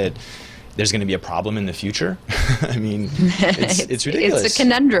chance that there's going to be a problem in the future? I mean, it's ridiculous. It's a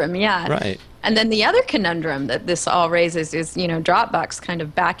conundrum, yeah. Right. And then the other conundrum that this all raises is, Dropbox kind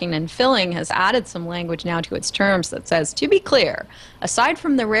of backing and filling has added some language now to its terms that says, to be clear, aside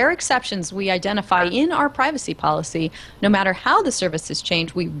from the rare exceptions we identify in our privacy policy, no matter how the services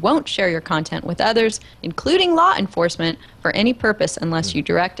change, we won't share your content with others, including law enforcement, for any purpose unless you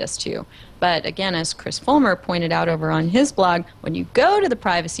direct us to. But again, as Chris Fulmer pointed out over on his blog, when you go to the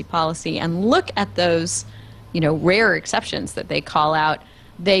privacy policy and look at those, rare exceptions that they call out,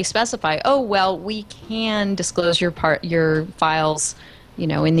 they specify, we can disclose your files,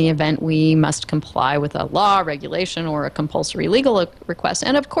 in the event we must comply with a law, regulation, or a compulsory legal request.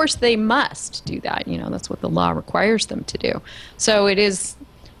 And of course they must do that. That's what the law requires them to do. So it is,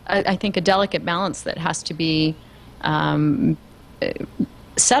 I think, a delicate balance that has to be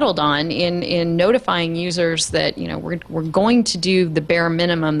settled on in notifying users that we're going to do the bare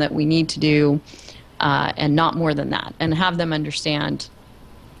minimum that we need to do, and not more than that, and have them understand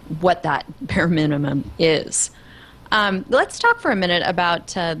what that bare minimum is. Let's talk for a minute about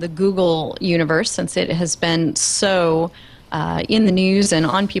the Google universe, since it has been so in the news and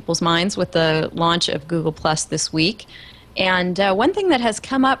on people's minds with the launch of Google Plus this week. And one thing that has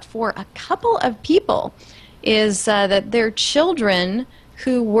come up for a couple of people is that their children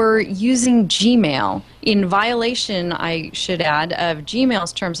who were using Gmail in violation, I should add, of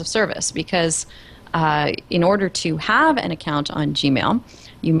Gmail's terms of service, because in order to have an account on Gmail,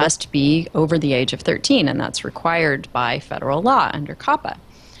 you must be over the age of 13, and that's required by federal law under COPPA.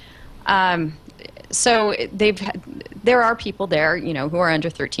 So there are people there, who are under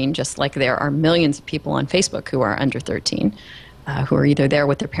 13, just like there are millions of people on Facebook who are under 13, who are either there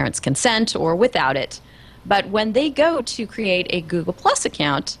with their parents' consent or without it. But when they go to create a Google Plus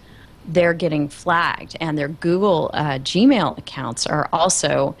account, they're getting flagged, and their Google Gmail accounts are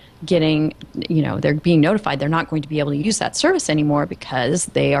also getting, they're being notified they're not going to be able to use that service anymore because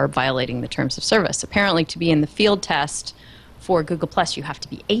they are violating the terms of service. Apparently, to be in the field test for Google Plus, you have to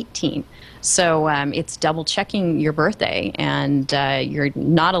be 18. So it's double checking your birthday, and you're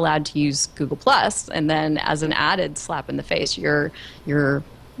not allowed to use Google Plus. And then, as an added slap in the face, your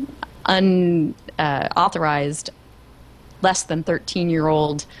unauthorized, less than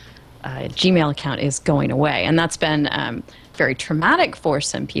 13-year-old Gmail account is going away, and that's been very traumatic for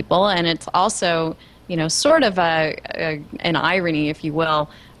some people. And it's also, sort of an irony, if you will,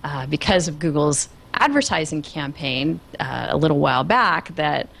 because of Google's advertising campaign a little while back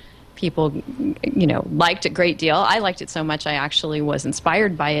that people, liked a great deal. I liked it so much I actually was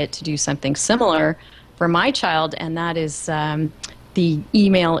inspired by it to do something similar for my child, and that is the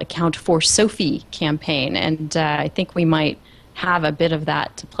email account for Sophie campaign. And I think we might have a bit of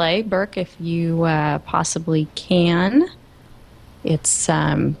that to play. Burke, if you possibly can. It's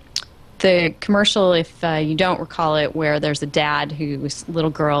the commercial, if you don't recall it, where there's a dad whose little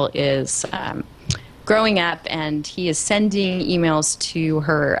girl is growing up, and he is sending emails to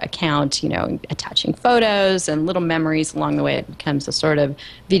her account, attaching photos and little memories along the way. It becomes a sort of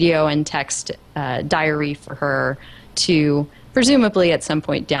video and text diary for her to, presumably at some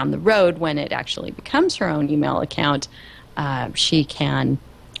point down the road, when it actually becomes her own email account, she can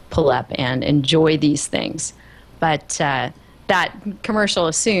pull up and enjoy these things. But that commercial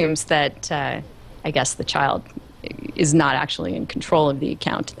assumes that, I guess, the child is not actually in control of the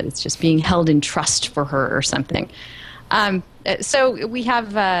account, that it's just being held in trust for her or something. So we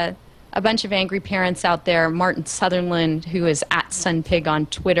have a bunch of angry parents out there. Martin Sutherland, who is at SunPig on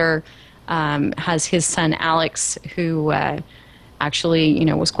Twitter, has his son Alex, who actually,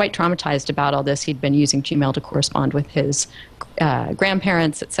 was quite traumatized about all this. He'd been using Gmail to correspond with his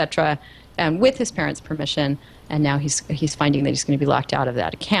grandparents, etc., and with his parents' permission, and now he's finding that he's going to be locked out of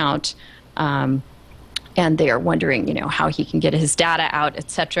that account. And they are wondering, how he can get his data out,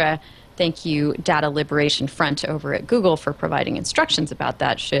 etc. Thank you, Data Liberation Front over at Google, for providing instructions about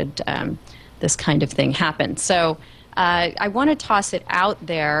that should this kind of thing happen. So I want to toss it out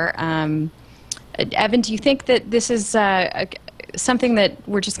there. Evan, do you think that this is something that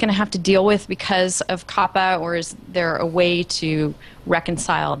we're just going to have to deal with because of COPPA, or is there a way to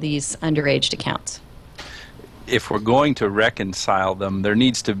reconcile these underage accounts? If we're going to reconcile them, there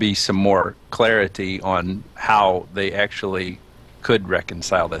needs to be some more clarity on how they actually could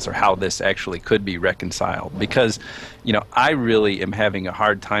reconcile this, or how this actually could be reconciled. Because, I really am having a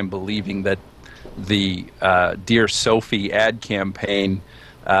hard time believing that the Dear Sophie ad campaign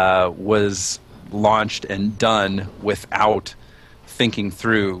was launched and done without thinking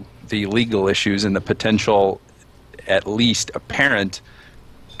through the legal issues and the potential, at least apparent,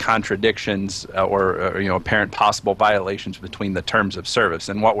 contradictions or apparent possible violations between the terms of service.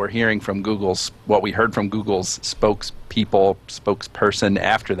 And what we're hearing from what we heard from Google's spokesperson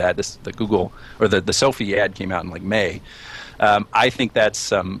after that, the Sophie ad came out in May. I think that's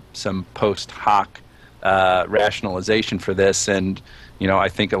some post hoc rationalization for this. And I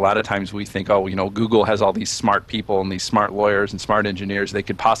think a lot of times we think, Google has all these smart people and these smart lawyers and smart engineers. They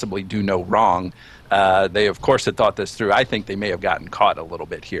could possibly do no wrong. They, of course, had thought this through. I think they may have gotten caught a little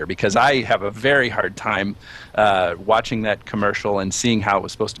bit here, because I have a very hard time watching that commercial and seeing how it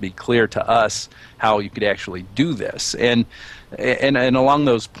was supposed to be clear to us how you could actually do this. And along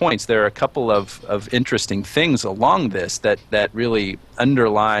those points, there are a couple of interesting things along this that really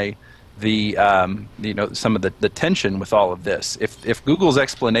underlie the some of the tension with all of this. If Google's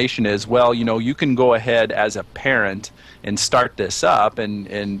explanation is, well, you can go ahead as a parent and start this up,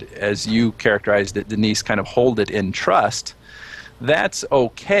 and as you characterized it, Denise, kind of hold it in trust, that's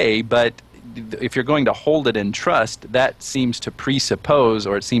okay. But if you're going to hold it in trust, that seems to presuppose,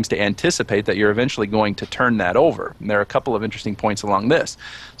 or it seems to anticipate, that you're eventually going to turn that over. And there are a couple of interesting points along this.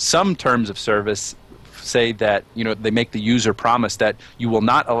 Some terms of service say that they make the user promise that you will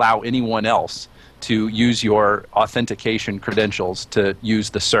not allow anyone else to use your authentication credentials to use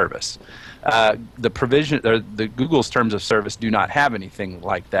the service. The provision, or the Google's terms of service do not have anything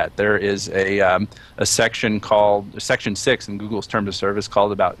like that. There is a section called Section 6 in Google's terms of service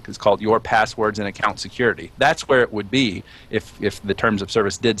it's called Your Passwords and Account Security. That's where it would be if the terms of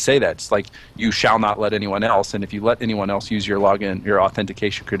service did say that. It's like, you shall not let anyone else, and if you let anyone else use your login, your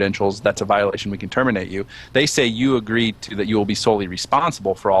authentication credentials, that's a violation. We can terminate you. They say you agree to that you will be solely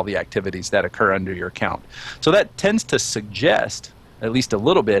responsible for all the activities that occur under your account. So that tends to suggest, at least a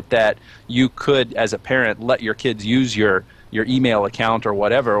little bit, that you could, as a parent, let your kids use your email account or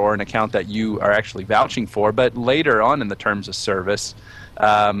whatever, or an account that you are actually vouching for. But later on in the terms of service,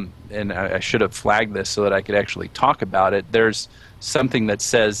 and I should have flagged this so that I could actually talk about it, there's something that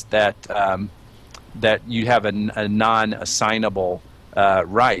says that that you have a non-assignable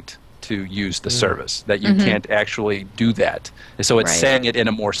right to use the service, that you can't actually do that. So it's saying it in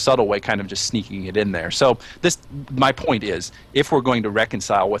a more subtle way, kind of just sneaking it in there. So my point is, if we're going to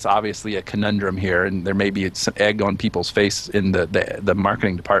reconcile what's obviously a conundrum here, and there may be some egg on people's face in the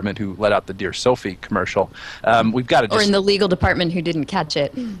marketing department who let out the Dear Sophie commercial, we've got to just... Or in the legal department who didn't catch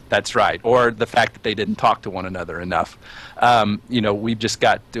it. That's right. Or the fact that they didn't talk to one another enough. We've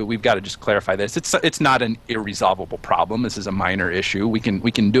got to just clarify this. It's not an irresolvable problem. This is a minor issue. We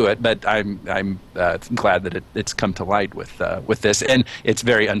can do it, but I'm glad that it's come to light with this, and it's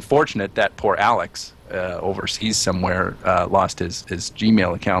very unfortunate that poor Alex overseas somewhere lost his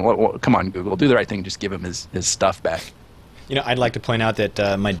Gmail account. Well, come on, Google, do the right thing. Just give him his stuff back. I'd like to point out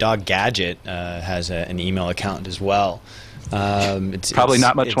that my dog Gadget has an email account as well. It's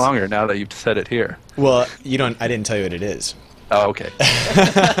not much longer now that you've said it here. Well, I didn't tell you what it is. Oh, okay.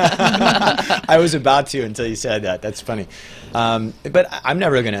 I was about to until you said that. That's funny. But I'm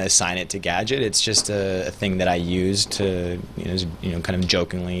never going to assign it to Gadget. It's just a thing that I use to, kind of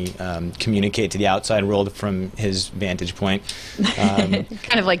jokingly communicate to the outside world from his vantage point. Kind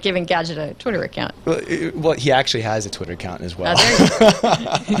of like giving Gadget a Twitter account. Well, he actually has a Twitter account as well.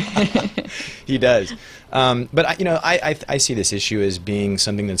 Oh, there you go. He does. But I see this issue as being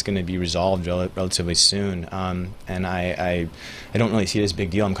something that's going to be resolved relatively soon, and I don't really see it as a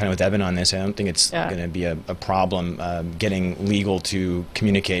big deal. I'm kind of with Evan on this. I don't think it's going to be a problem getting legal to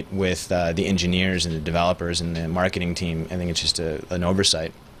communicate with the engineers and the developers and the marketing team. I think it's just an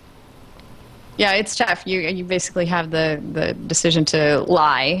oversight. Yeah, it's tough. You basically have the decision to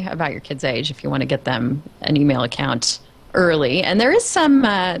lie about your kid's age if you want to get them an email account early, and there is some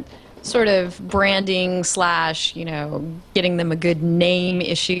sort of branding / getting them a good name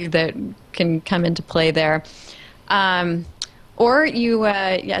issue that can come into play there. Or you,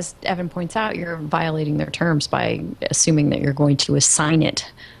 as Evan points out, you're violating their terms by assuming that you're going to assign it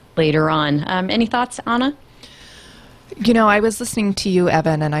later on. Any thoughts, Anna? I was listening to you,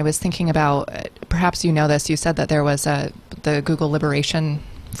 Evan, and I was thinking about, perhaps you know this, you said that there was the Google Liberation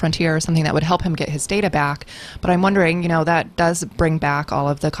Frontier or something that would help him get his data back. But I'm wondering, that does bring back all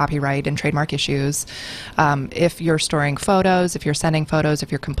of the copyright and trademark issues. If you're storing photos, if you're sending photos, if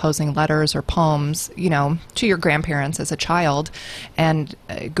you're composing letters or poems, to your grandparents as a child, and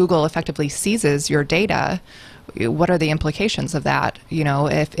Google effectively seizes your data, what are the implications of that?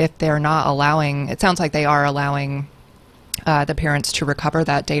 If they're not allowing, it sounds like they are allowing the parents to recover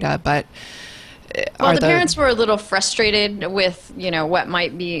that data, but well, the parents were a little frustrated with, what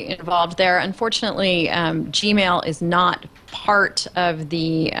might be involved there. Unfortunately, Gmail is not part of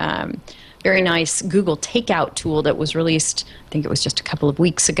the very nice Google Takeout tool that was released, I think it was just a couple of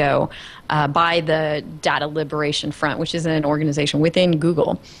weeks ago, by the Data Liberation Front, which is an organization within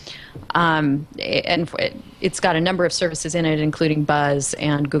Google. And it's got a number of services in it, including Buzz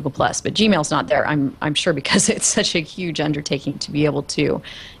and Google+. But Gmail's not there, I'm sure, because it's such a huge undertaking to be able to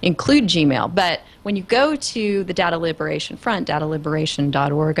include Gmail. But when you go to the Data Liberation Front,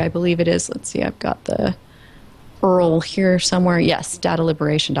 dataliberation.org, I believe it is. Let's see, I've got the URL here somewhere. Yes,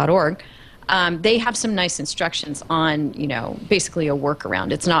 dataliberation.org. They have some nice instructions on, basically a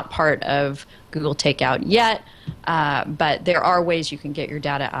workaround. It's not part of Google Takeout yet, but there are ways you can get your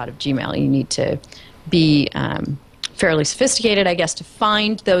data out of Gmail. You need to be fairly sophisticated, I guess, to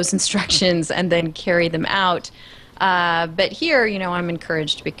find those instructions and then carry them out. But here, I'm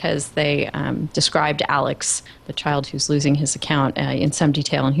encouraged because they described Alex, the child who's losing his account, in some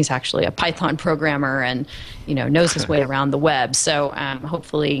detail, and he's actually a Python programmer and, knows his way around the web. So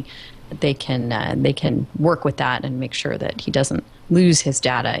hopefully they can work with that and make sure that he doesn't lose his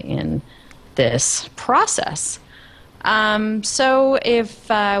data in this process. So if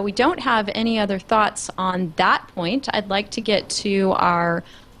we don't have any other thoughts on that point, I'd like to get to our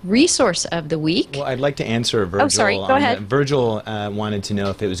resource of the week. Well, I'd like to answer Virgil. Oh, sorry. Go ahead. Virgil wanted to know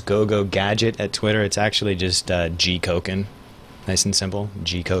if it was GoGo Gadget at Twitter. It's actually just G Koken. Nice and simple.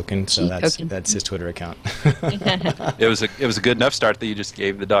 G Koken. So that's his Twitter account. It was a good enough start that you just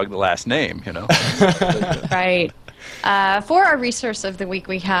gave the dog the last name, you know. Right. For our resource of the week,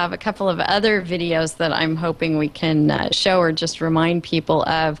 we have a couple of other videos that I'm hoping we can show or just remind people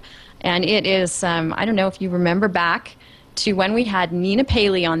of. And it is, I don't know if you remember back to when we had Nina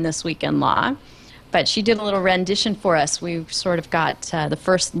Paley on This Week in Law, but she did a little rendition for us. We sort of got the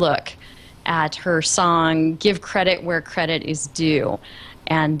first look at her song, Give Credit Where Credit Is Due.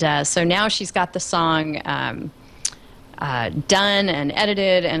 And so now she's got the song done and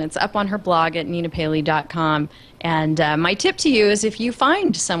edited, and it's up on her blog at ninapaley.com. And my tip to you is if you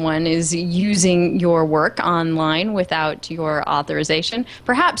find someone is using your work online without your authorization,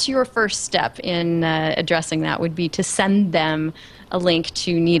 perhaps your first step in addressing that would be to send them a link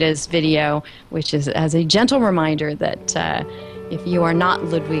to Nita's video, which is as a gentle reminder that if you are not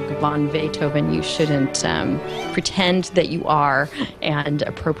Ludwig von Beethoven, you shouldn't pretend that you are and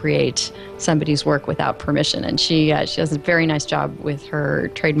appropriate somebody's work without permission. And she does a very nice job with her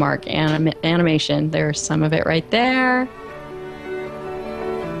trademark animation. There's some of it right there.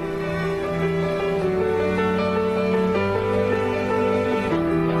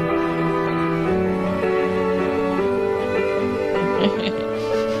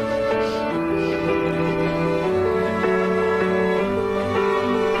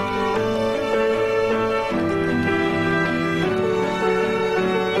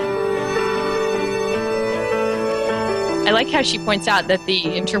 I like how she points out that the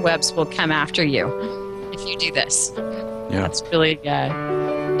interwebs will come after you if you do this. Yeah. That's really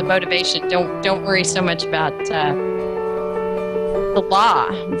the motivation. Don't worry so much about the law,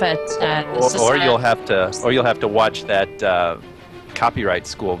 but or you'll have to watch that copyright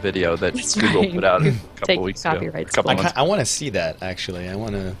school video that Google put out a couple weeks ago. I want to see that actually.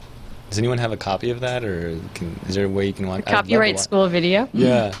 Does anyone have a copy of that, or is there a way you can watch? Copyright school video?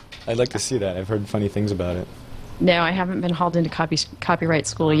 Yeah, I'd like to see that. I've heard funny things about it. No, I haven't been hauled into copyright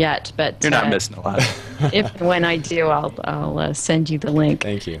school yet, but you're not missing a lot. If and when I do, I'll send you the link.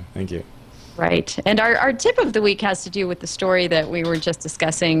 Thank you. Right. And our tip of the week has to do with the story that we were just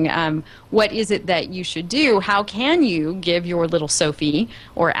discussing. What is it that you should do? How can you give your little Sophie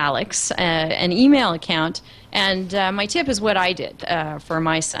or Alex an email account? And my tip is what I did for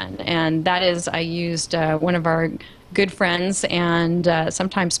my son. And that is I used one of our good friends and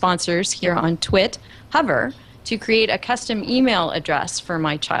sometimes sponsors here on Twit, Hover, to create a custom email address for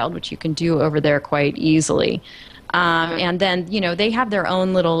my child, which you can do over there quite easily. And then, they have their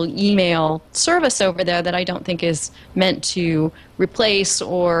own little email service over there that I don't think is meant to replace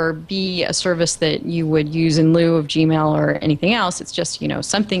or be a service that you would use in lieu of Gmail or anything else. It's just,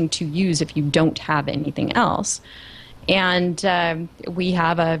 something to use if you don't have anything else. And we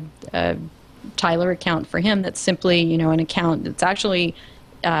have a Tyler account for him that's simply, an account that's actually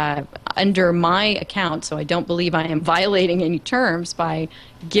under my account, so I don't believe I am violating any terms by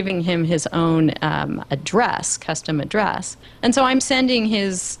giving him his own address, custom address. And so I'm sending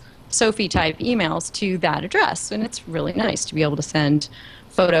his Sophie-type emails to that address, and it's really nice to be able to send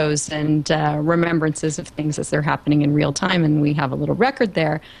photos and remembrances of things as they're happening in real time, and we have a little record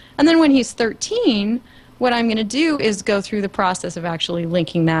there. And then when he's 13, what I'm going to do is go through the process of actually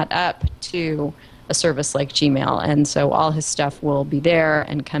linking that up to a service like Gmail, and so all his stuff will be there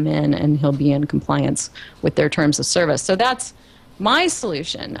and come in, and he'll be in compliance with their terms of service. So that's my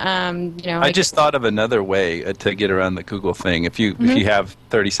solution. I just thought of another way to get around the Google thing. If you have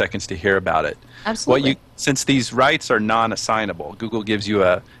 30 seconds to hear about it, absolutely. Since these rights are non-assignable, Google gives you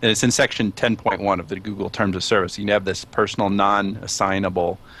and it's in section 10.1 of the Google Terms of Service. You can have this personal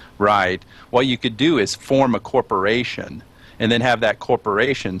non-assignable right. What you could do is form a corporation, and then have that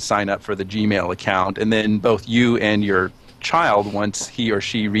corporation sign up for the Gmail account, and then both you and your child, once he or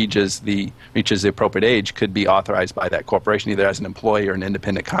she reaches the appropriate age, could be authorized by that corporation, either as an employee or an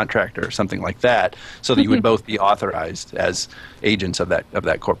independent contractor or something like that, so that you would both be authorized as agents of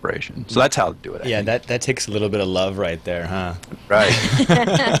that corporation. So that's how to do it. Yeah, that takes a little bit of love right there, huh? Right.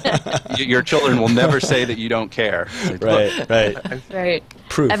 Your children will never say that you don't care. Right.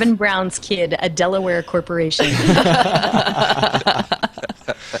 Proof. Evan Brown's kid, a Delaware corporation.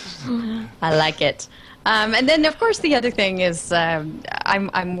 I like it. And then, of course, the other thing is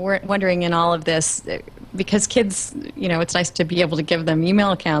I'm wondering in all of this, because kids, it's nice to be able to give them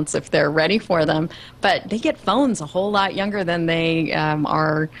email accounts if they're ready for them, but they get phones a whole lot younger than they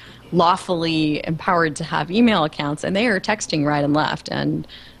are lawfully empowered to have email accounts, and they are texting right and left, and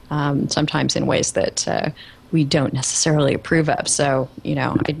sometimes in ways that we don't necessarily approve of. So,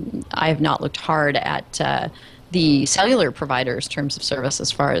 I have not looked hard at the cellular providers' terms of service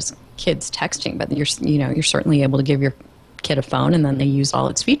as far as kids texting, but you're certainly able to give your get a phone and then they use all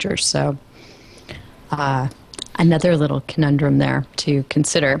its features. So another little conundrum there to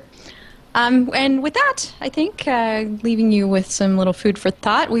consider. And with that, I think, leaving you with some little food for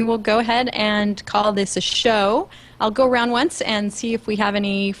thought, we will go ahead and call this a show. I'll go around once and see if we have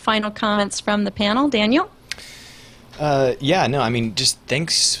any final comments from the panel. Daniel? Just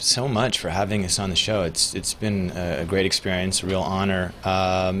thanks so much for having us on the show. It's been a great experience, a real honor,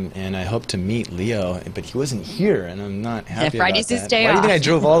 and I hope to meet Leo, but he wasn't here, and I'm not happy Friday's about that. his day Why off. do you think I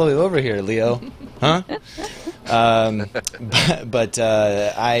drove all the way over here, Leo? Huh? I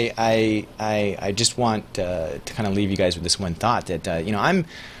just want to kind of leave you guys with this one thought that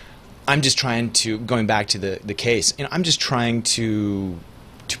I'm just trying to, going back to the case, I'm just trying to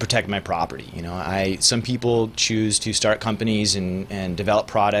protect my property. Some people choose to start companies and develop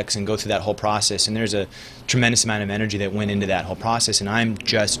products and go through that whole process, and there's a tremendous amount of energy that went into that whole process, and I'm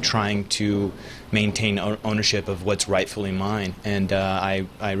just trying to maintain ownership of what's rightfully mine, and I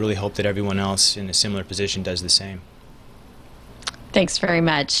really hope that everyone else in a similar position does the same. Thanks very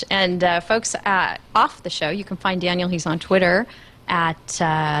much. And folks, off the show, you can find Daniel. He's on Twitter at,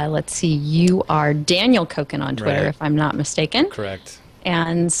 you are Daniel Koken on Twitter, Right. if I'm not mistaken. Correct.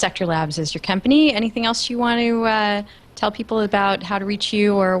 And Sector Labs is your company. Anything else you want to tell people about how to reach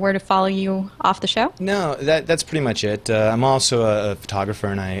you or where to follow you off the show? No, that's pretty much it. I'm also a photographer,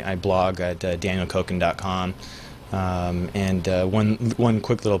 and I blog at danielkoken.com. And one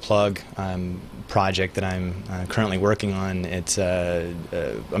quick little plug project that I'm currently working on. It's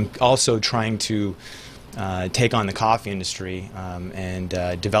I'm also trying to take on the coffee industry and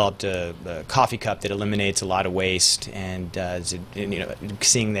developed a coffee cup that eliminates a lot of waste, and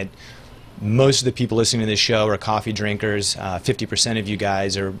seeing that most of the people listening to this show are coffee drinkers, 50% of you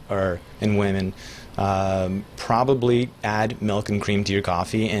guys are and women, probably add milk and cream to your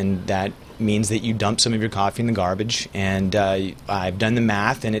coffee, and that means that you dump some of your coffee in the garbage. And I've done the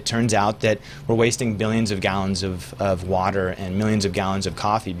math, and it turns out that we're wasting billions of gallons of water and millions of gallons of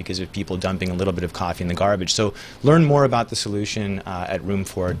coffee because of people dumping a little bit of coffee in the garbage. So learn more about the solution at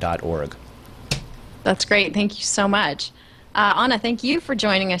roomfor.org. That's great. Thank you so much. Anna, thank you for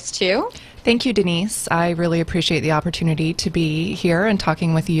joining us too. Thank you, Denise. I really appreciate the opportunity to be here and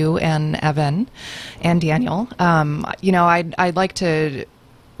talking with you and Evan and Daniel. I'd like to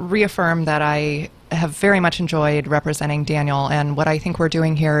reaffirm that I have very much enjoyed representing Daniel, and what I think we're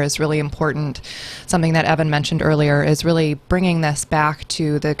doing here is really important. Something that Evan mentioned earlier is really bringing this back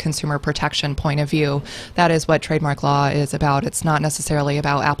to the consumer protection point of view. That is what trademark law is about. It's not necessarily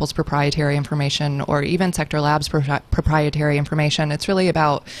about Apple's proprietary information or even Sector Labs' proprietary information. It's really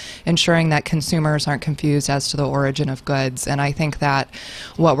about ensuring that consumers aren't confused as to the origin of goods, and I think that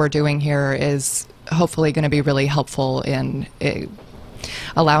what we're doing here is hopefully going to be really helpful in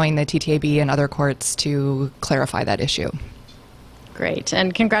allowing the TTAB and other courts to clarify that issue. Great.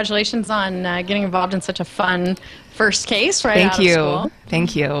 And congratulations on getting involved in such a fun first case right out of school.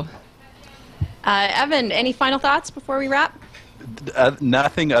 Thank you. Evan, any final thoughts before we wrap?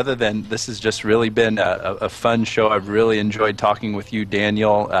 Nothing other than this has just really been a fun show. I've really enjoyed talking with you,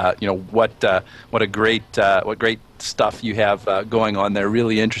 Daniel. What great stuff you have going on there.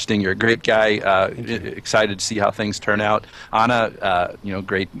 Really interesting. You're a great guy. Excited to see how things turn out. Anna,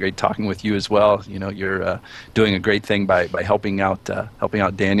 great talking with you as well. You're doing a great thing by helping out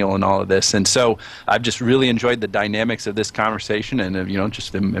Daniel and all of this. And so I've just really enjoyed the dynamics of this conversation, and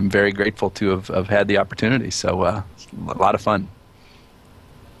I'm very grateful to have had the opportunity. So a lot of fun.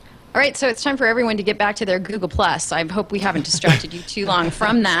 All right, so it's time for everyone to get back to their Google+. I hope we haven't distracted you too long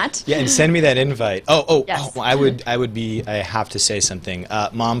from that. Yeah, and send me that invite. Yes. I have to say something.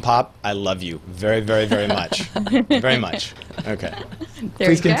 Mom, Pop, I love you very, very, very much. Very much. Okay.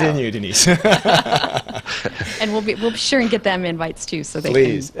 Please continue, Denise. And we'll be sure and get them invites too, so they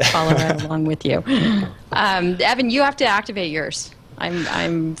Please. can follow right along with you. Evan, you have to activate yours.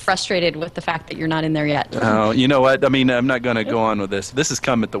 I'm frustrated with the fact that you're not in there yet. Oh, you know what? I mean, I'm not going to go on with this. This has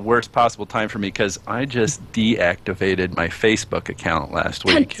come at the worst possible time for me because I just deactivated my Facebook account last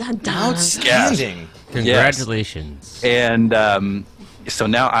week. Dun, dun, dun. Outstanding. Yes. Congratulations. And so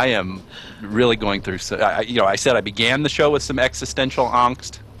now I am really going through. I said I began the show with some existential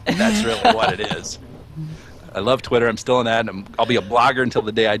angst. That's really what it is. I love Twitter. I'm still in that. I'll be a blogger until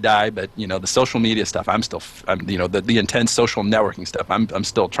the day I die. But the social media stuff, the intense social networking stuff, I'm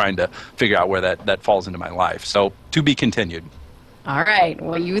still trying to figure out where that falls into my life. So to be continued. All right.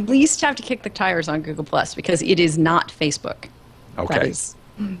 Well, you at least have to kick the tires on Google+ because it is not Facebook. Okay.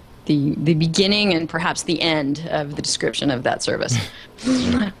 the beginning and perhaps the end of the description of that service.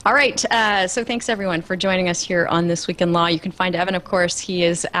 All right. So thanks, everyone, for joining us here on This Week in Law. You can find Evan, of course. He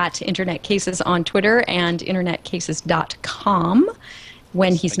is at Internet Cases on Twitter and internetcases.com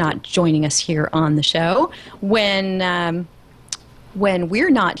when he's not joining us here on the show. When we're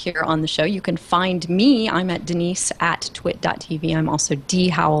not here on the show, you can find me. I'm at Denise at twit.tv. I'm also D.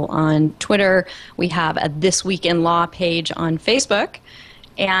 Howell on Twitter. We have a This Week in Law page on Facebook.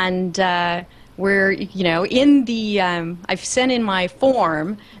 And we're, in the, I've sent in my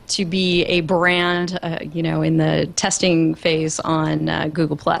form to be a brand, in the testing phase on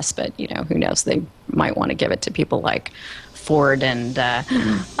Google+. But, who knows? They might want to give it to people like Ford and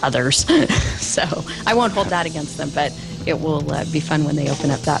others. So I won't hold that against them, but it will be fun when they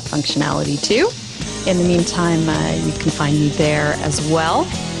open up that functionality too. In the meantime, you can find me there as well.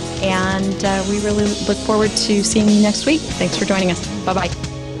 And we really look forward to seeing you next week. Thanks for joining us. Bye-bye.